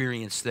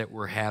experience that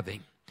we're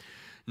having.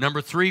 Number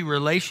 3,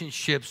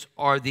 relationships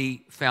are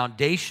the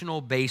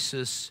foundational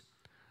basis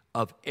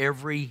of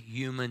every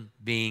human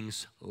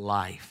being's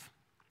life.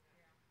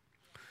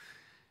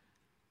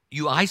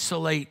 You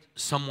isolate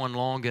someone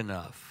long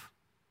enough,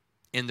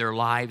 and their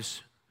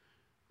lives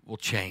will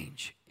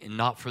change, and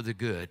not for the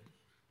good.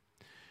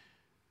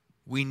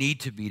 We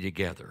need to be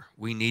together.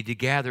 We need to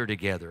gather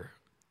together.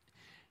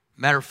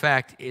 Matter of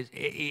fact,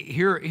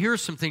 here are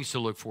some things to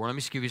look for. Let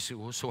me just give you,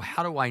 so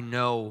how do I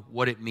know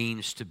what it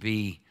means to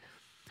be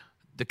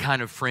the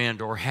kind of friend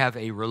or have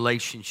a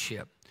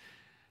relationship?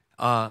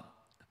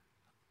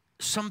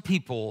 Some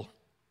people,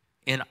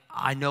 and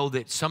I know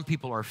that some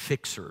people are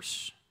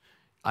fixers.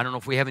 I don't know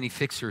if we have any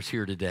fixers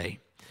here today.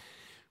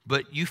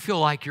 But you feel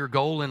like your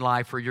goal in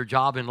life or your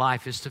job in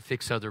life is to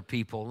fix other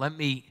people. Let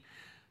me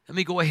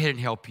go ahead and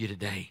help you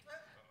today.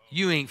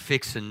 You ain't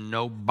fixing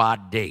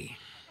nobody.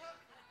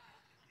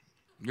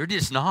 You're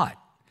just not.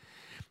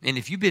 And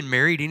if you've been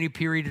married any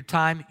period of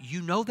time,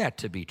 you know that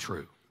to be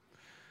true.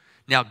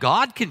 Now,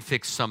 God can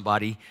fix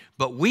somebody,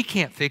 but we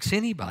can't fix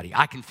anybody.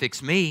 I can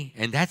fix me,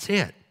 and that's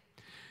it.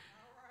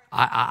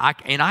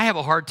 And I have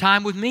a hard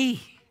time with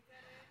me.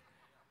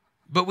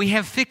 But we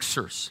have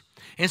fixers.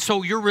 And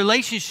so your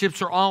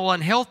relationships are all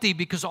unhealthy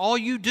because all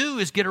you do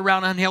is get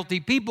around unhealthy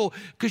people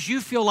because you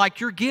feel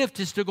like your gift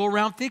is to go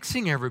around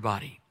fixing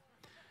everybody.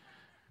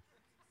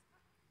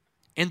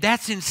 And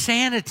that's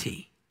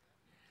insanity.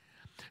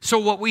 So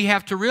what we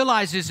have to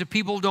realize is that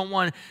people don't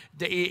want,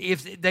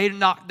 if they're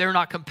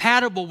not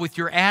compatible with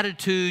your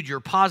attitude, your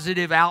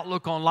positive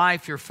outlook on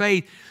life, your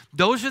faith,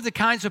 those are the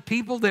kinds of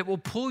people that will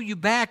pull you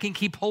back and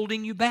keep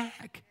holding you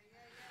back.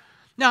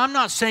 Now, I'm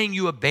not saying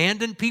you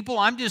abandon people.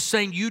 I'm just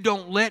saying you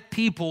don't let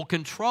people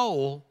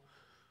control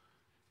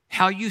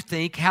how you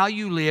think, how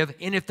you live,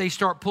 and if they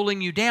start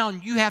pulling you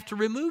down, you have to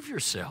remove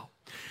yourself.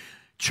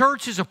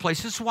 Church is a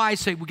place. This is why I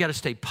say we got to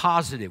stay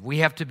positive. We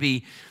have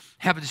to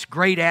have this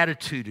great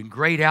attitude and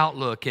great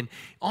outlook. And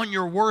on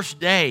your worst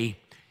day,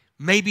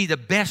 may be the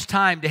best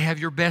time to have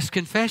your best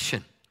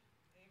confession.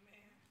 Amen.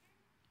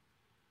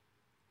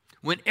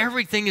 When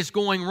everything is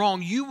going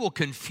wrong, you will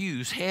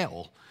confuse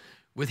hell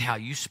with how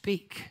you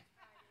speak.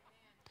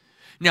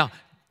 Now,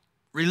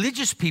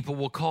 religious people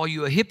will call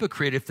you a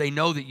hypocrite if they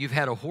know that you've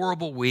had a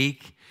horrible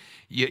week,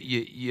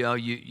 you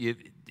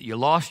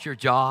lost your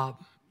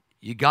job,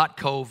 you got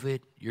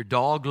COVID, your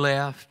dog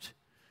left,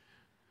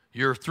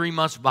 you're 3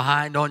 months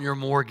behind on your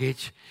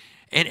mortgage,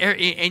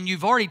 and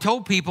you've already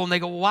told people, and they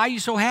go, well, why are you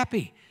so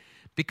happy?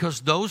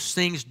 Because those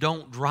things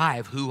don't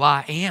drive who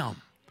I am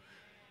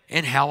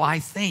and how I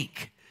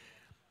think.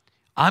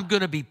 I'm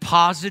going to be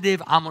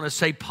positive. I'm going to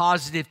say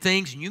positive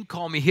things, and you can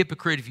call me a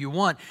hypocrite if you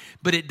want,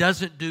 but it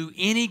doesn't do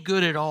any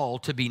good at all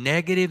to be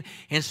negative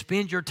and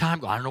spend your time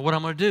going, I don't know what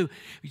I'm going to do.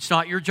 It's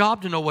not your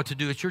job to know what to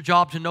do. It's your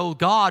job to know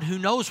God who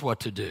knows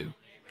what to do.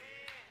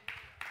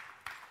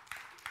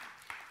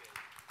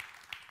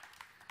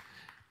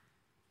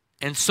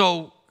 And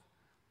so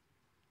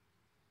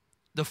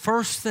the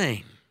first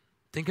thing,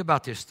 think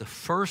about this, the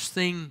first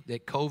thing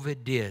that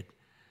COVID did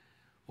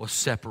was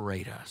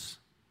separate us.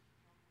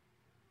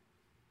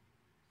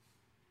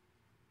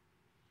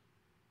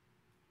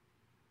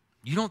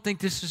 You don't think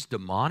this is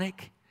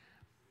demonic?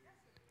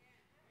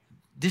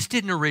 This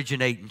didn't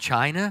originate in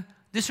China.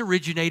 This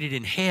originated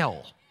in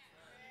hell.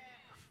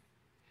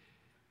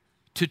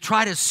 To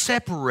try to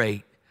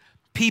separate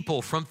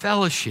people from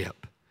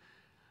fellowship.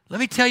 Let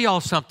me tell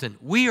y'all something.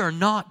 We are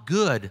not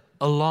good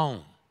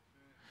alone.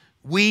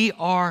 We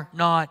are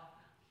not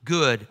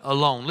good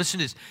alone. Listen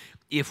to this.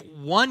 If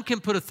one can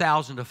put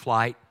 1,000 to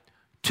flight,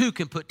 two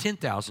can put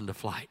 10,000 to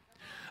flight.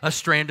 A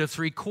strand of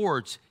 3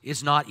 cords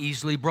is not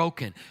easily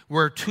broken.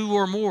 Where 2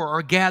 or more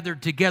are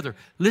gathered together.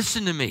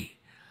 Listen to me.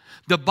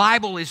 The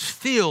Bible is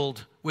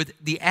filled with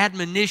the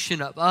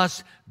admonition of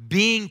us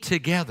being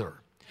together.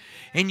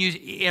 And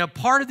a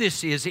part of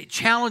this is it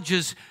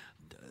challenges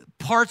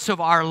parts of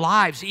our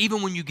lives.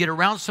 Even when you get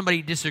around somebody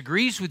who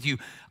disagrees with you,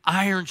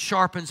 iron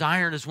sharpens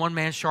iron as one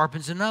man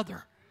sharpens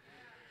another.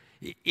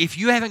 If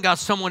you haven't got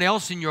someone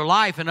else in your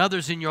life and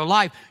others in your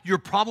life, you're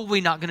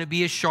probably not going to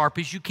be as sharp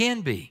as you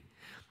can be.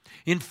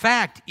 In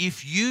fact,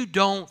 if you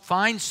don't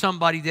find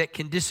somebody that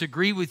can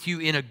disagree with you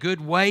in a good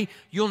way,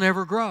 you'll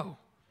never grow.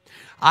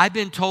 I've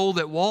been told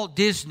that Walt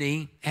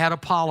Disney had a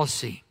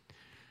policy.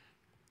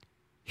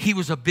 He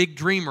was a big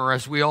dreamer,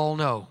 as we all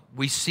know.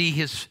 We see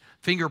his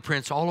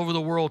fingerprints all over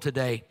the world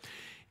today.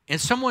 And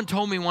someone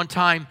told me one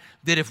time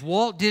that if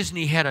Walt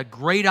Disney had a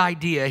great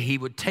idea, he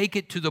would take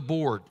it to the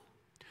board.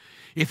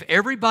 If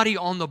everybody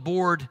on the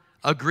board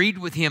agreed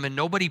with him and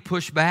nobody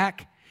pushed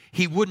back,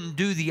 he wouldn't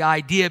do the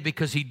idea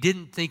because he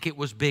didn't think it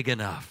was big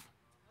enough.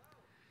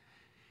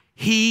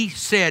 He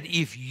said,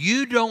 if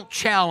you don't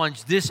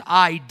challenge this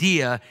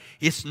idea,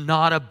 it's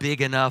not a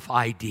big enough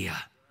idea.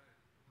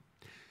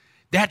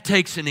 That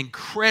takes an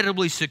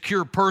incredibly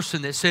secure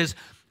person that says,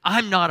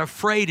 I'm not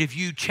afraid of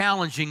you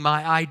challenging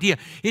my idea.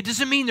 It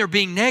doesn't mean they're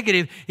being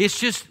negative. It's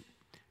just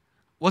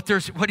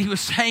what he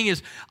was saying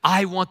is,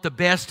 I want the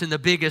best and the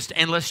biggest,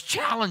 and let's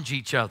challenge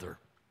each other.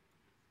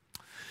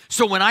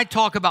 So when I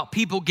talk about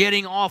people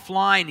getting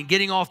offline and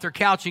getting off their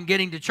couch and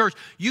getting to church,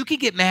 you can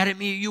get mad at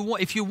me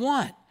if you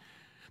want.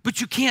 But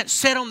you can't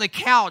sit on the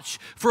couch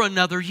for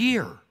another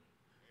year.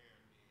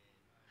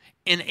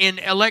 And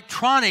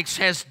electronics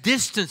has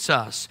distanced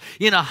us.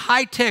 In a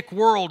high-tech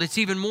world, it's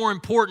even more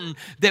important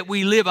that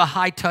we live a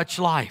high-touch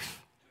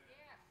life.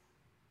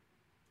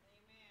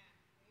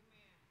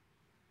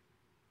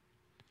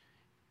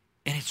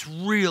 And it's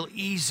real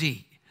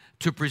easy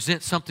to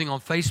present something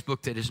on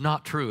Facebook that is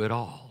not true at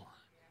all.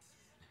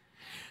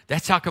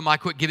 That's how come I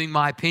quit giving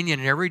my opinion,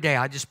 and every day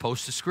I just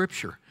post a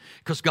scripture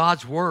because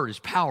God's word is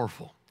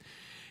powerful.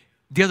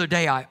 The other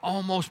day I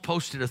almost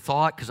posted a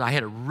thought because I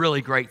had a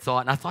really great thought,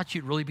 and I thought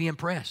you'd really be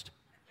impressed.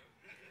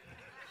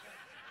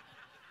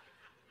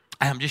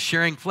 I'm just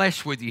sharing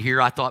flesh with you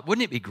here. I thought,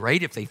 wouldn't it be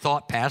great if they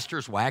thought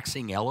pastors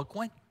waxing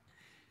eloquent?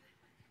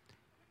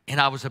 And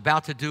I was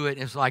about to do it,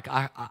 and it's like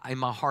in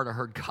my heart I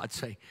heard God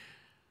say,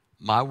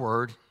 my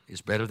word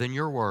is better than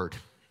your word.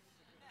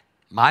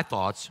 My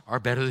thoughts are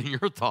better than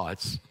your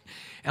thoughts.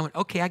 And I went,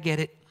 okay, I get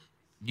it.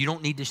 You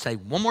don't need to say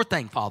one more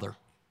thing, Father.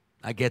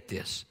 I get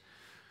this.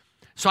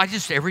 So I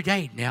just, every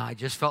day now, I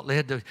just felt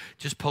led to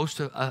just post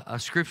a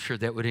scripture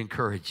that would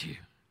encourage you.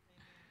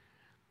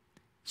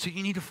 So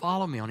you need to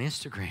follow me on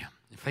Instagram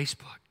and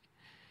Facebook.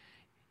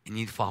 And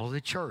you need to follow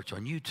the church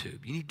on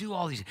YouTube. You need to do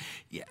all these.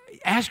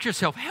 Ask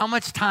yourself, how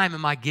much time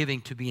am I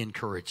giving to be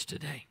encouraged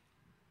today?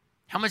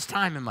 How much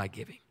time am I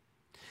giving?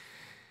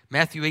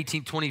 Matthew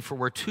 18:20, for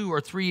where 2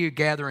 or 3 you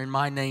gather in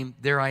my name,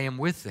 there I am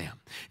with them.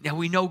 Now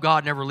we know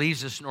God never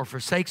leaves us nor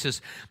forsakes us,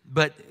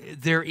 but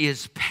there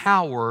is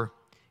power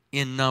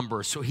in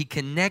numbers. So he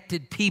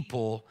connected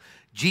people,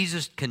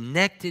 Jesus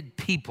connected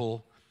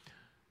people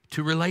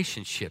to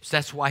relationships.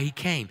 That's why he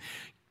came.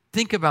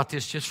 Think about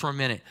this just for a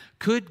minute.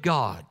 Could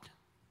God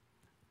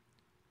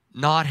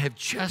not have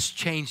just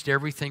changed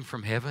everything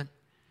from heaven?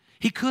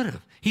 He could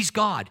have. He's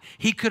God.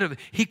 He could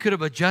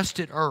have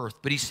adjusted earth,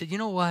 but he said, you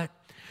know what?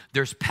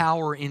 There's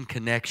power in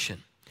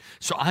connection.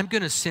 So I'm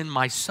going to send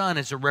my son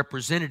as a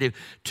representative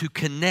to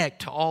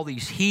connect to all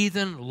these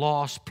heathen,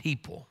 lost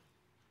people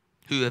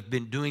who have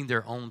been doing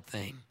their own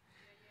thing.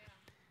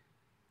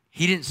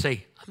 He didn't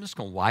say, I'm just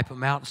going to wipe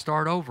them out and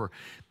start over.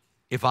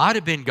 If I'd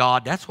have been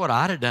God, that's what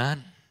I'd have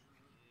done.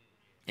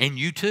 And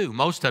you too,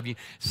 most of you.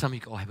 Some of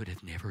you go, I would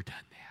have never done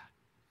that.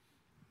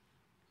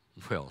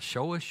 Well,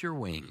 show us your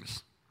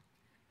wings.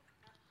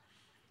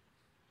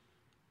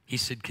 He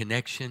said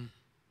connection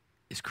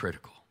is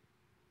critical.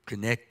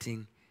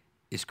 Connecting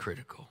is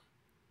critical.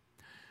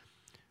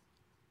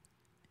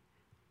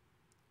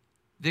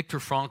 Viktor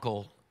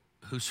Frankl,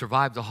 who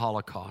survived the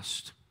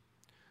Holocaust,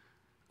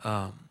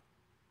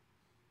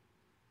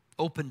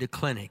 opened a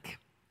clinic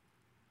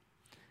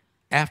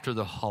after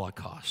the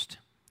Holocaust,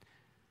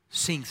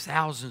 seeing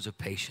thousands of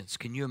patients.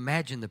 Can you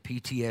imagine the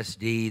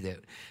PTSD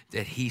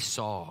that he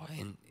saw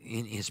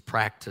in his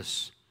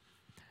practice?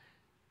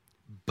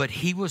 But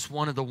he was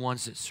one of the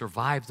ones that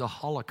survived the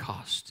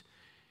Holocaust.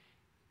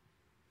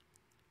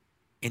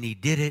 And he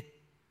did it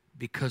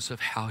because of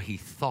how he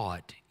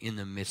thought in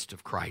the midst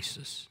of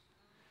crisis.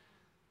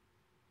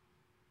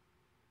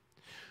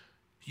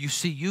 You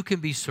see, you can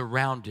be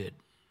surrounded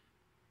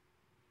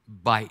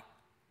by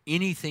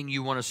anything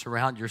you want to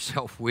surround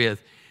yourself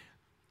with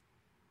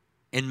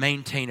and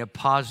maintain a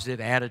positive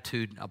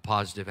attitude, a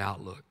positive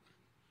outlook.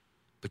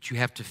 But you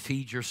have to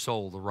feed your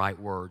soul the right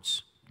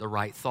words the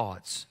right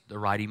thoughts, the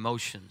right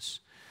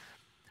emotions.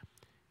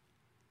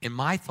 And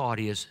my thought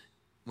is,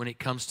 when it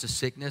comes to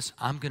sickness,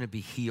 I'm going to be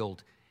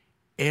healed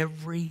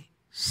every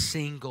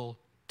single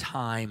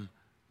time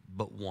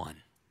but one.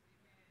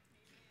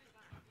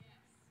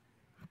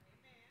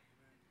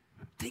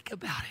 Think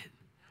about it.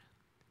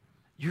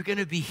 You're going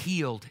to be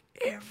healed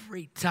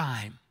every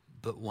time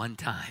but one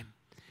time.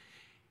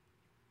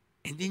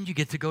 And then you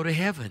get to go to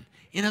heaven.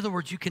 In other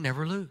words, you can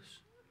never lose.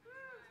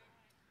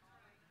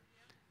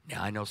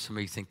 Now, I know some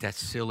of you think that's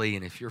silly,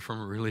 and if you're from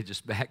a religious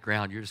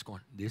background, you're just going,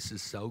 this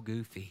is so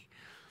goofy.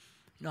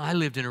 No, I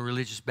lived in a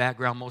religious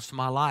background most of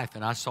my life,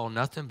 and I saw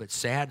nothing but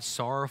sad,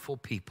 sorrowful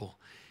people.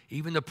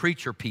 Even the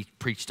preacher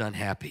preached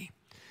unhappy.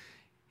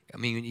 I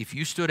mean, if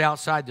you stood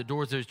outside the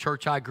doors of the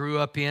church I grew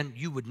up in,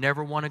 you would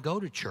never want to go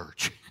to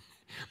church.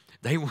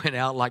 They went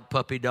out like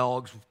puppy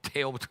dogs with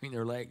tail between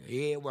their legs.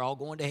 Yeah, we're all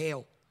going to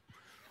hell.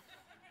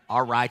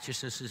 Our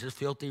righteousness is as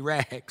filthy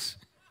rags.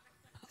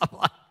 I'm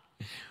like,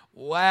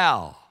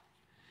 wow.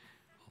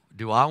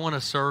 Do I want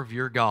to serve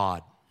your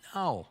God?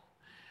 No.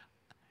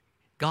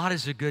 God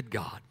is a good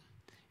God.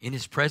 In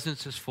His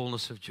presence is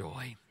fullness of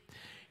joy.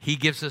 He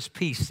gives us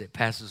peace that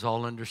passes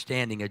all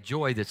understanding, a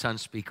joy that's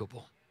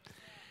unspeakable.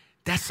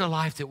 That's the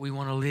life that we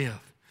want to live.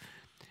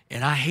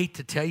 And I hate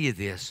to tell you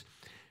this,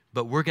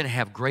 but we're going to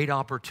have great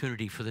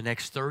opportunity for the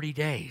next 30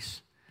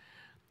 days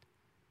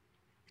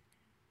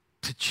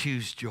to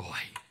choose joy.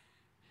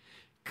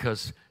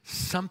 Because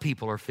some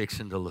people are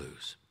fixing to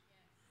lose.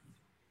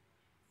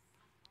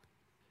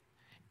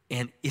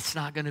 And it's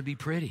not going to be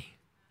pretty.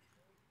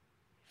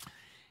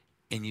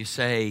 And you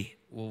say,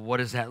 well, what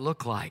does that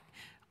look like?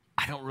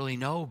 I don't really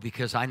know,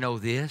 because I know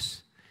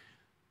this,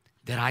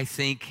 that I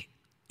think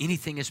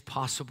anything is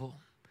possible.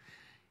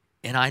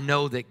 And I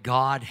know that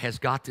God has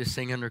got this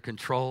thing under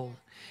control.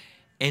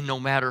 And no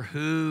matter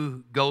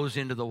who goes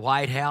into the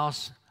White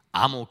House,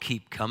 I'm going to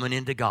keep coming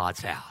into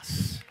God's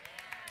house.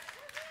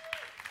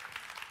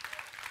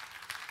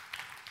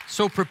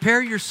 So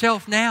prepare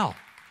yourself now.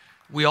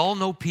 We all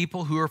know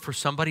people who are for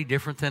somebody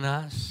different than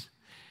us.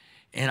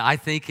 And I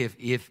think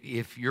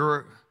if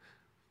your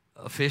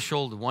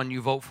official, the one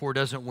you vote for,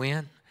 doesn't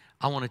win,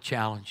 I want to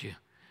challenge you.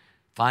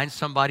 Find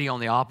somebody on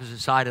the opposite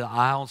side of the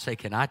aisle and say,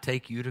 can I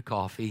take you to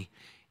coffee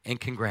and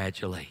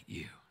congratulate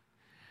you?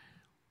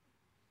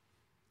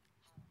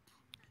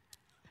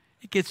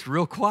 It gets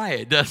real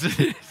quiet, doesn't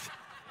it?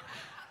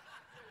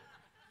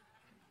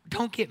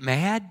 Don't get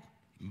mad,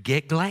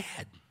 get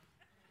glad.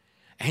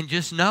 And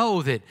just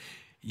know that,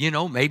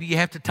 maybe you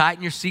have to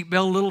tighten your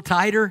seatbelt a little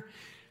tighter,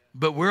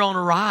 but we're on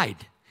a ride.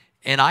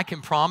 And I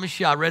can promise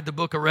you, I read the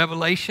book of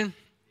Revelation.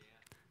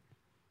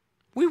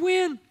 We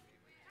win.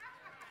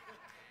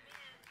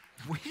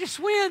 We just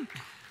win.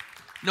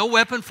 No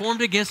weapon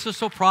formed against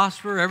us will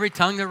prosper. Every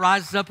tongue that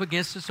rises up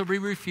against us will be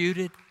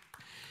refuted.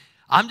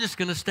 I'm just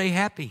going to stay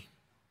happy.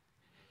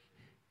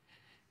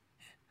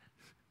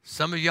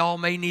 Some of y'all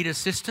may need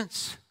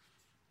assistance.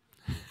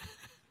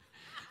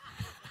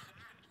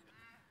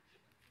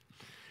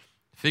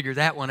 Figure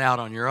that one out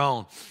on your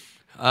own.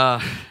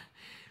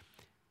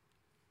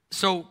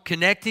 So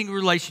connecting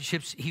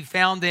relationships, he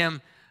found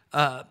them,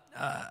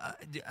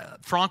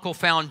 Frankl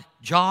found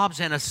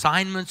jobs and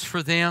assignments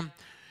for them.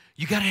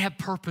 You got to have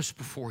purpose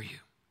before you.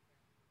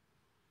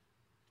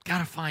 Got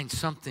to find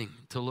something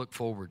to look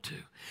forward to.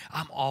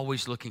 I'm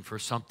always looking for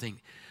something.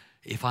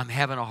 If I'm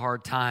having a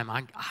hard time,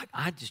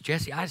 I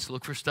just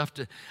look for stuff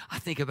I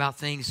think about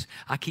things.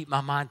 I keep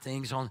my mind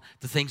things on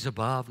the things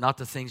above, not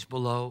the things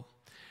below.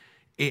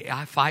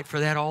 I fight for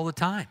that all the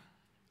time.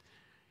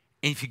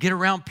 And if you get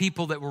around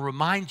people that will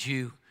remind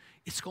you,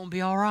 it's going to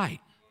be all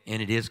right.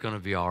 And it is going to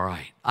be all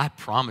right. I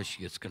promise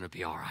you it's going to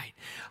be all right.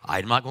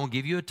 I'm not going to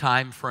give you a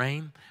time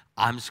frame.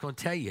 I'm just going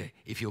to tell you,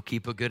 if you'll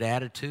keep a good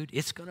attitude,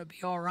 it's going to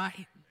be all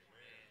right.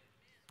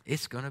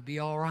 It's going to be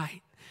all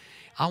right.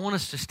 I want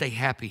us to stay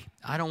happy.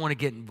 I don't want to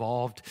get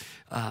involved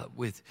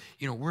with,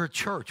 we're a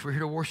church. We're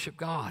here to worship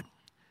God.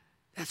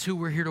 That's who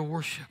we're here to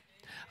worship.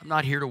 I'm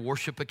not here to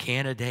worship a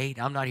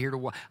candidate. I'm here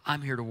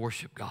to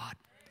worship God.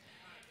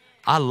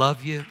 I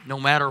love you no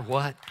matter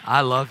what.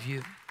 I love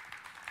you.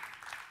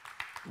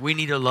 We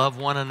need to love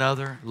one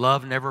another.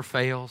 Love never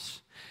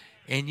fails.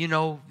 And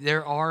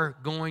there are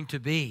going to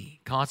be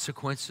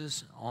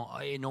consequences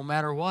no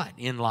matter what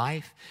in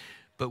life.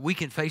 But we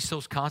can face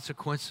those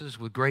consequences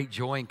with great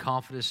joy and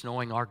confidence,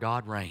 knowing our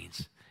God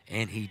reigns.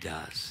 And He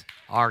does.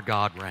 Our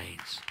God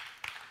reigns.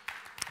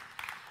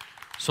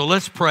 So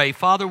let's pray.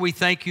 Father, we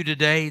thank you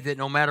today that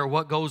no matter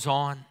what goes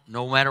on,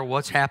 no matter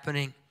what's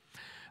happening,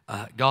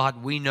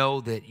 God, we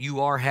know that you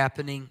are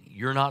happening.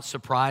 You're not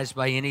surprised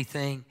by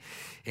anything.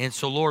 And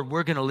so, Lord,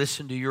 we're going to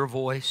listen to your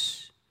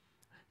voice,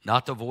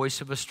 not the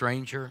voice of a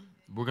stranger.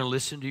 We're going to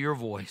listen to your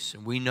voice,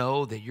 and we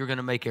know that you're going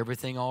to make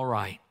everything all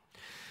right.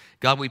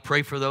 God, we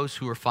pray for those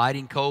who are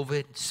fighting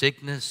COVID,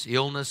 sickness,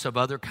 illness of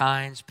other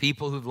kinds,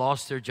 people who've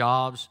lost their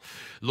jobs.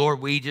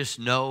 Lord, we just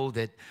know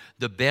that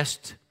the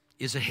best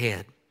is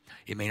ahead.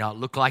 It may not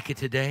look like it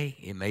today.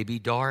 It may be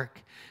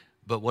dark.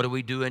 But what do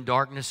we do in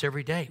darkness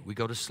every day? We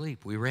go to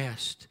sleep. We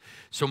rest.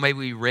 So may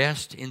we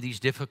rest in these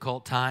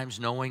difficult times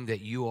knowing that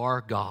you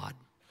are God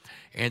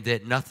and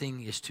that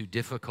nothing is too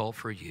difficult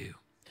for you.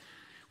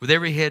 With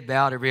every head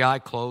bowed, every eye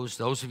closed,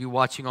 those of you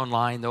watching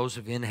online, those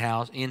of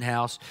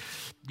in-house,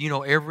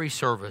 every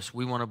service,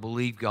 we want to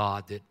believe,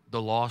 God, that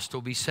the lost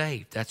will be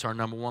saved. That's our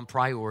number one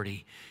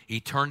priority.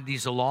 Eternity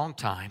is a long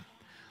time,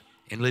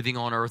 and living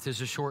on earth is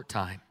a short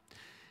time.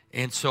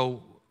 And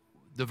so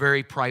the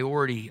very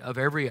priority of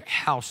every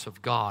house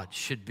of God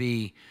should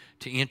be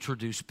to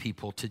introduce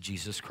people to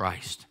Jesus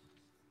Christ.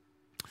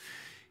 You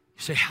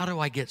say, how do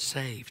I get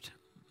saved?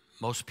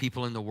 Most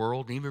people in the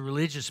world, even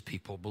religious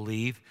people,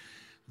 believe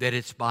that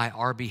it's by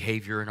our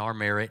behavior and our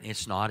merit.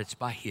 It's not. It's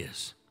by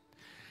His.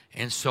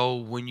 And so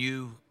when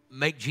you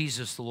make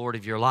Jesus the Lord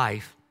of your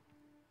life,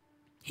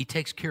 He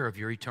takes care of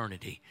your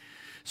eternity.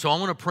 So I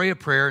want to pray a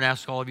prayer and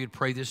ask all of you to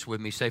pray this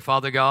with me. Say,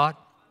 Father God,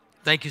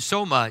 thank you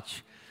so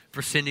much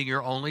for sending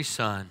your only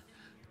Son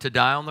to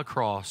die on the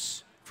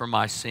cross for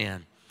my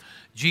sin.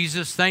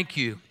 Jesus, thank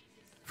you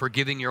for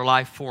giving your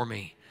life for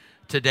me.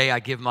 Today I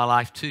give my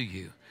life to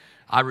you.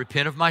 I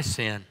repent of my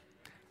sin.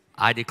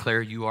 I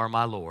declare you are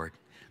my Lord.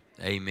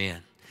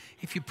 Amen.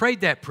 If you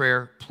prayed that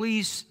prayer,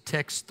 please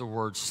text the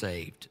word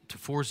saved to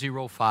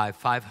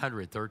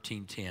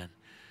 405-500-1310.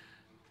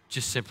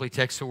 Just simply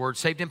text the word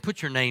saved and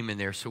put your name in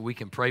there so we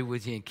can pray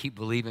with you and keep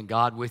believing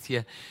God with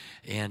you.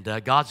 And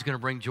God's going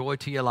to bring joy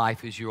to your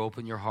life as you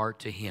open your heart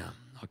to Him.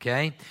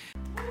 Okay?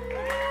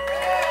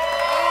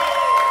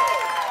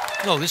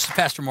 Hello, this is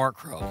Pastor Mark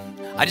Crow.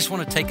 I just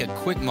want to take a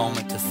quick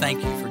moment to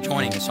thank you for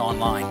joining us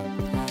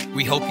online.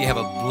 We hope you have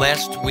a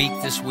blessed week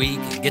this week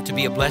and get to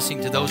be a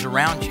blessing to those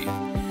around you.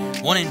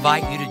 I want to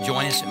invite you to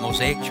join us at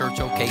Mosaic Church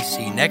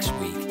OKC next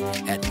week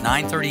at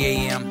 9:30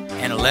 a.m.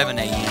 and 11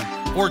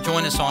 a.m. or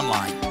join us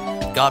online.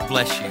 God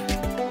bless you.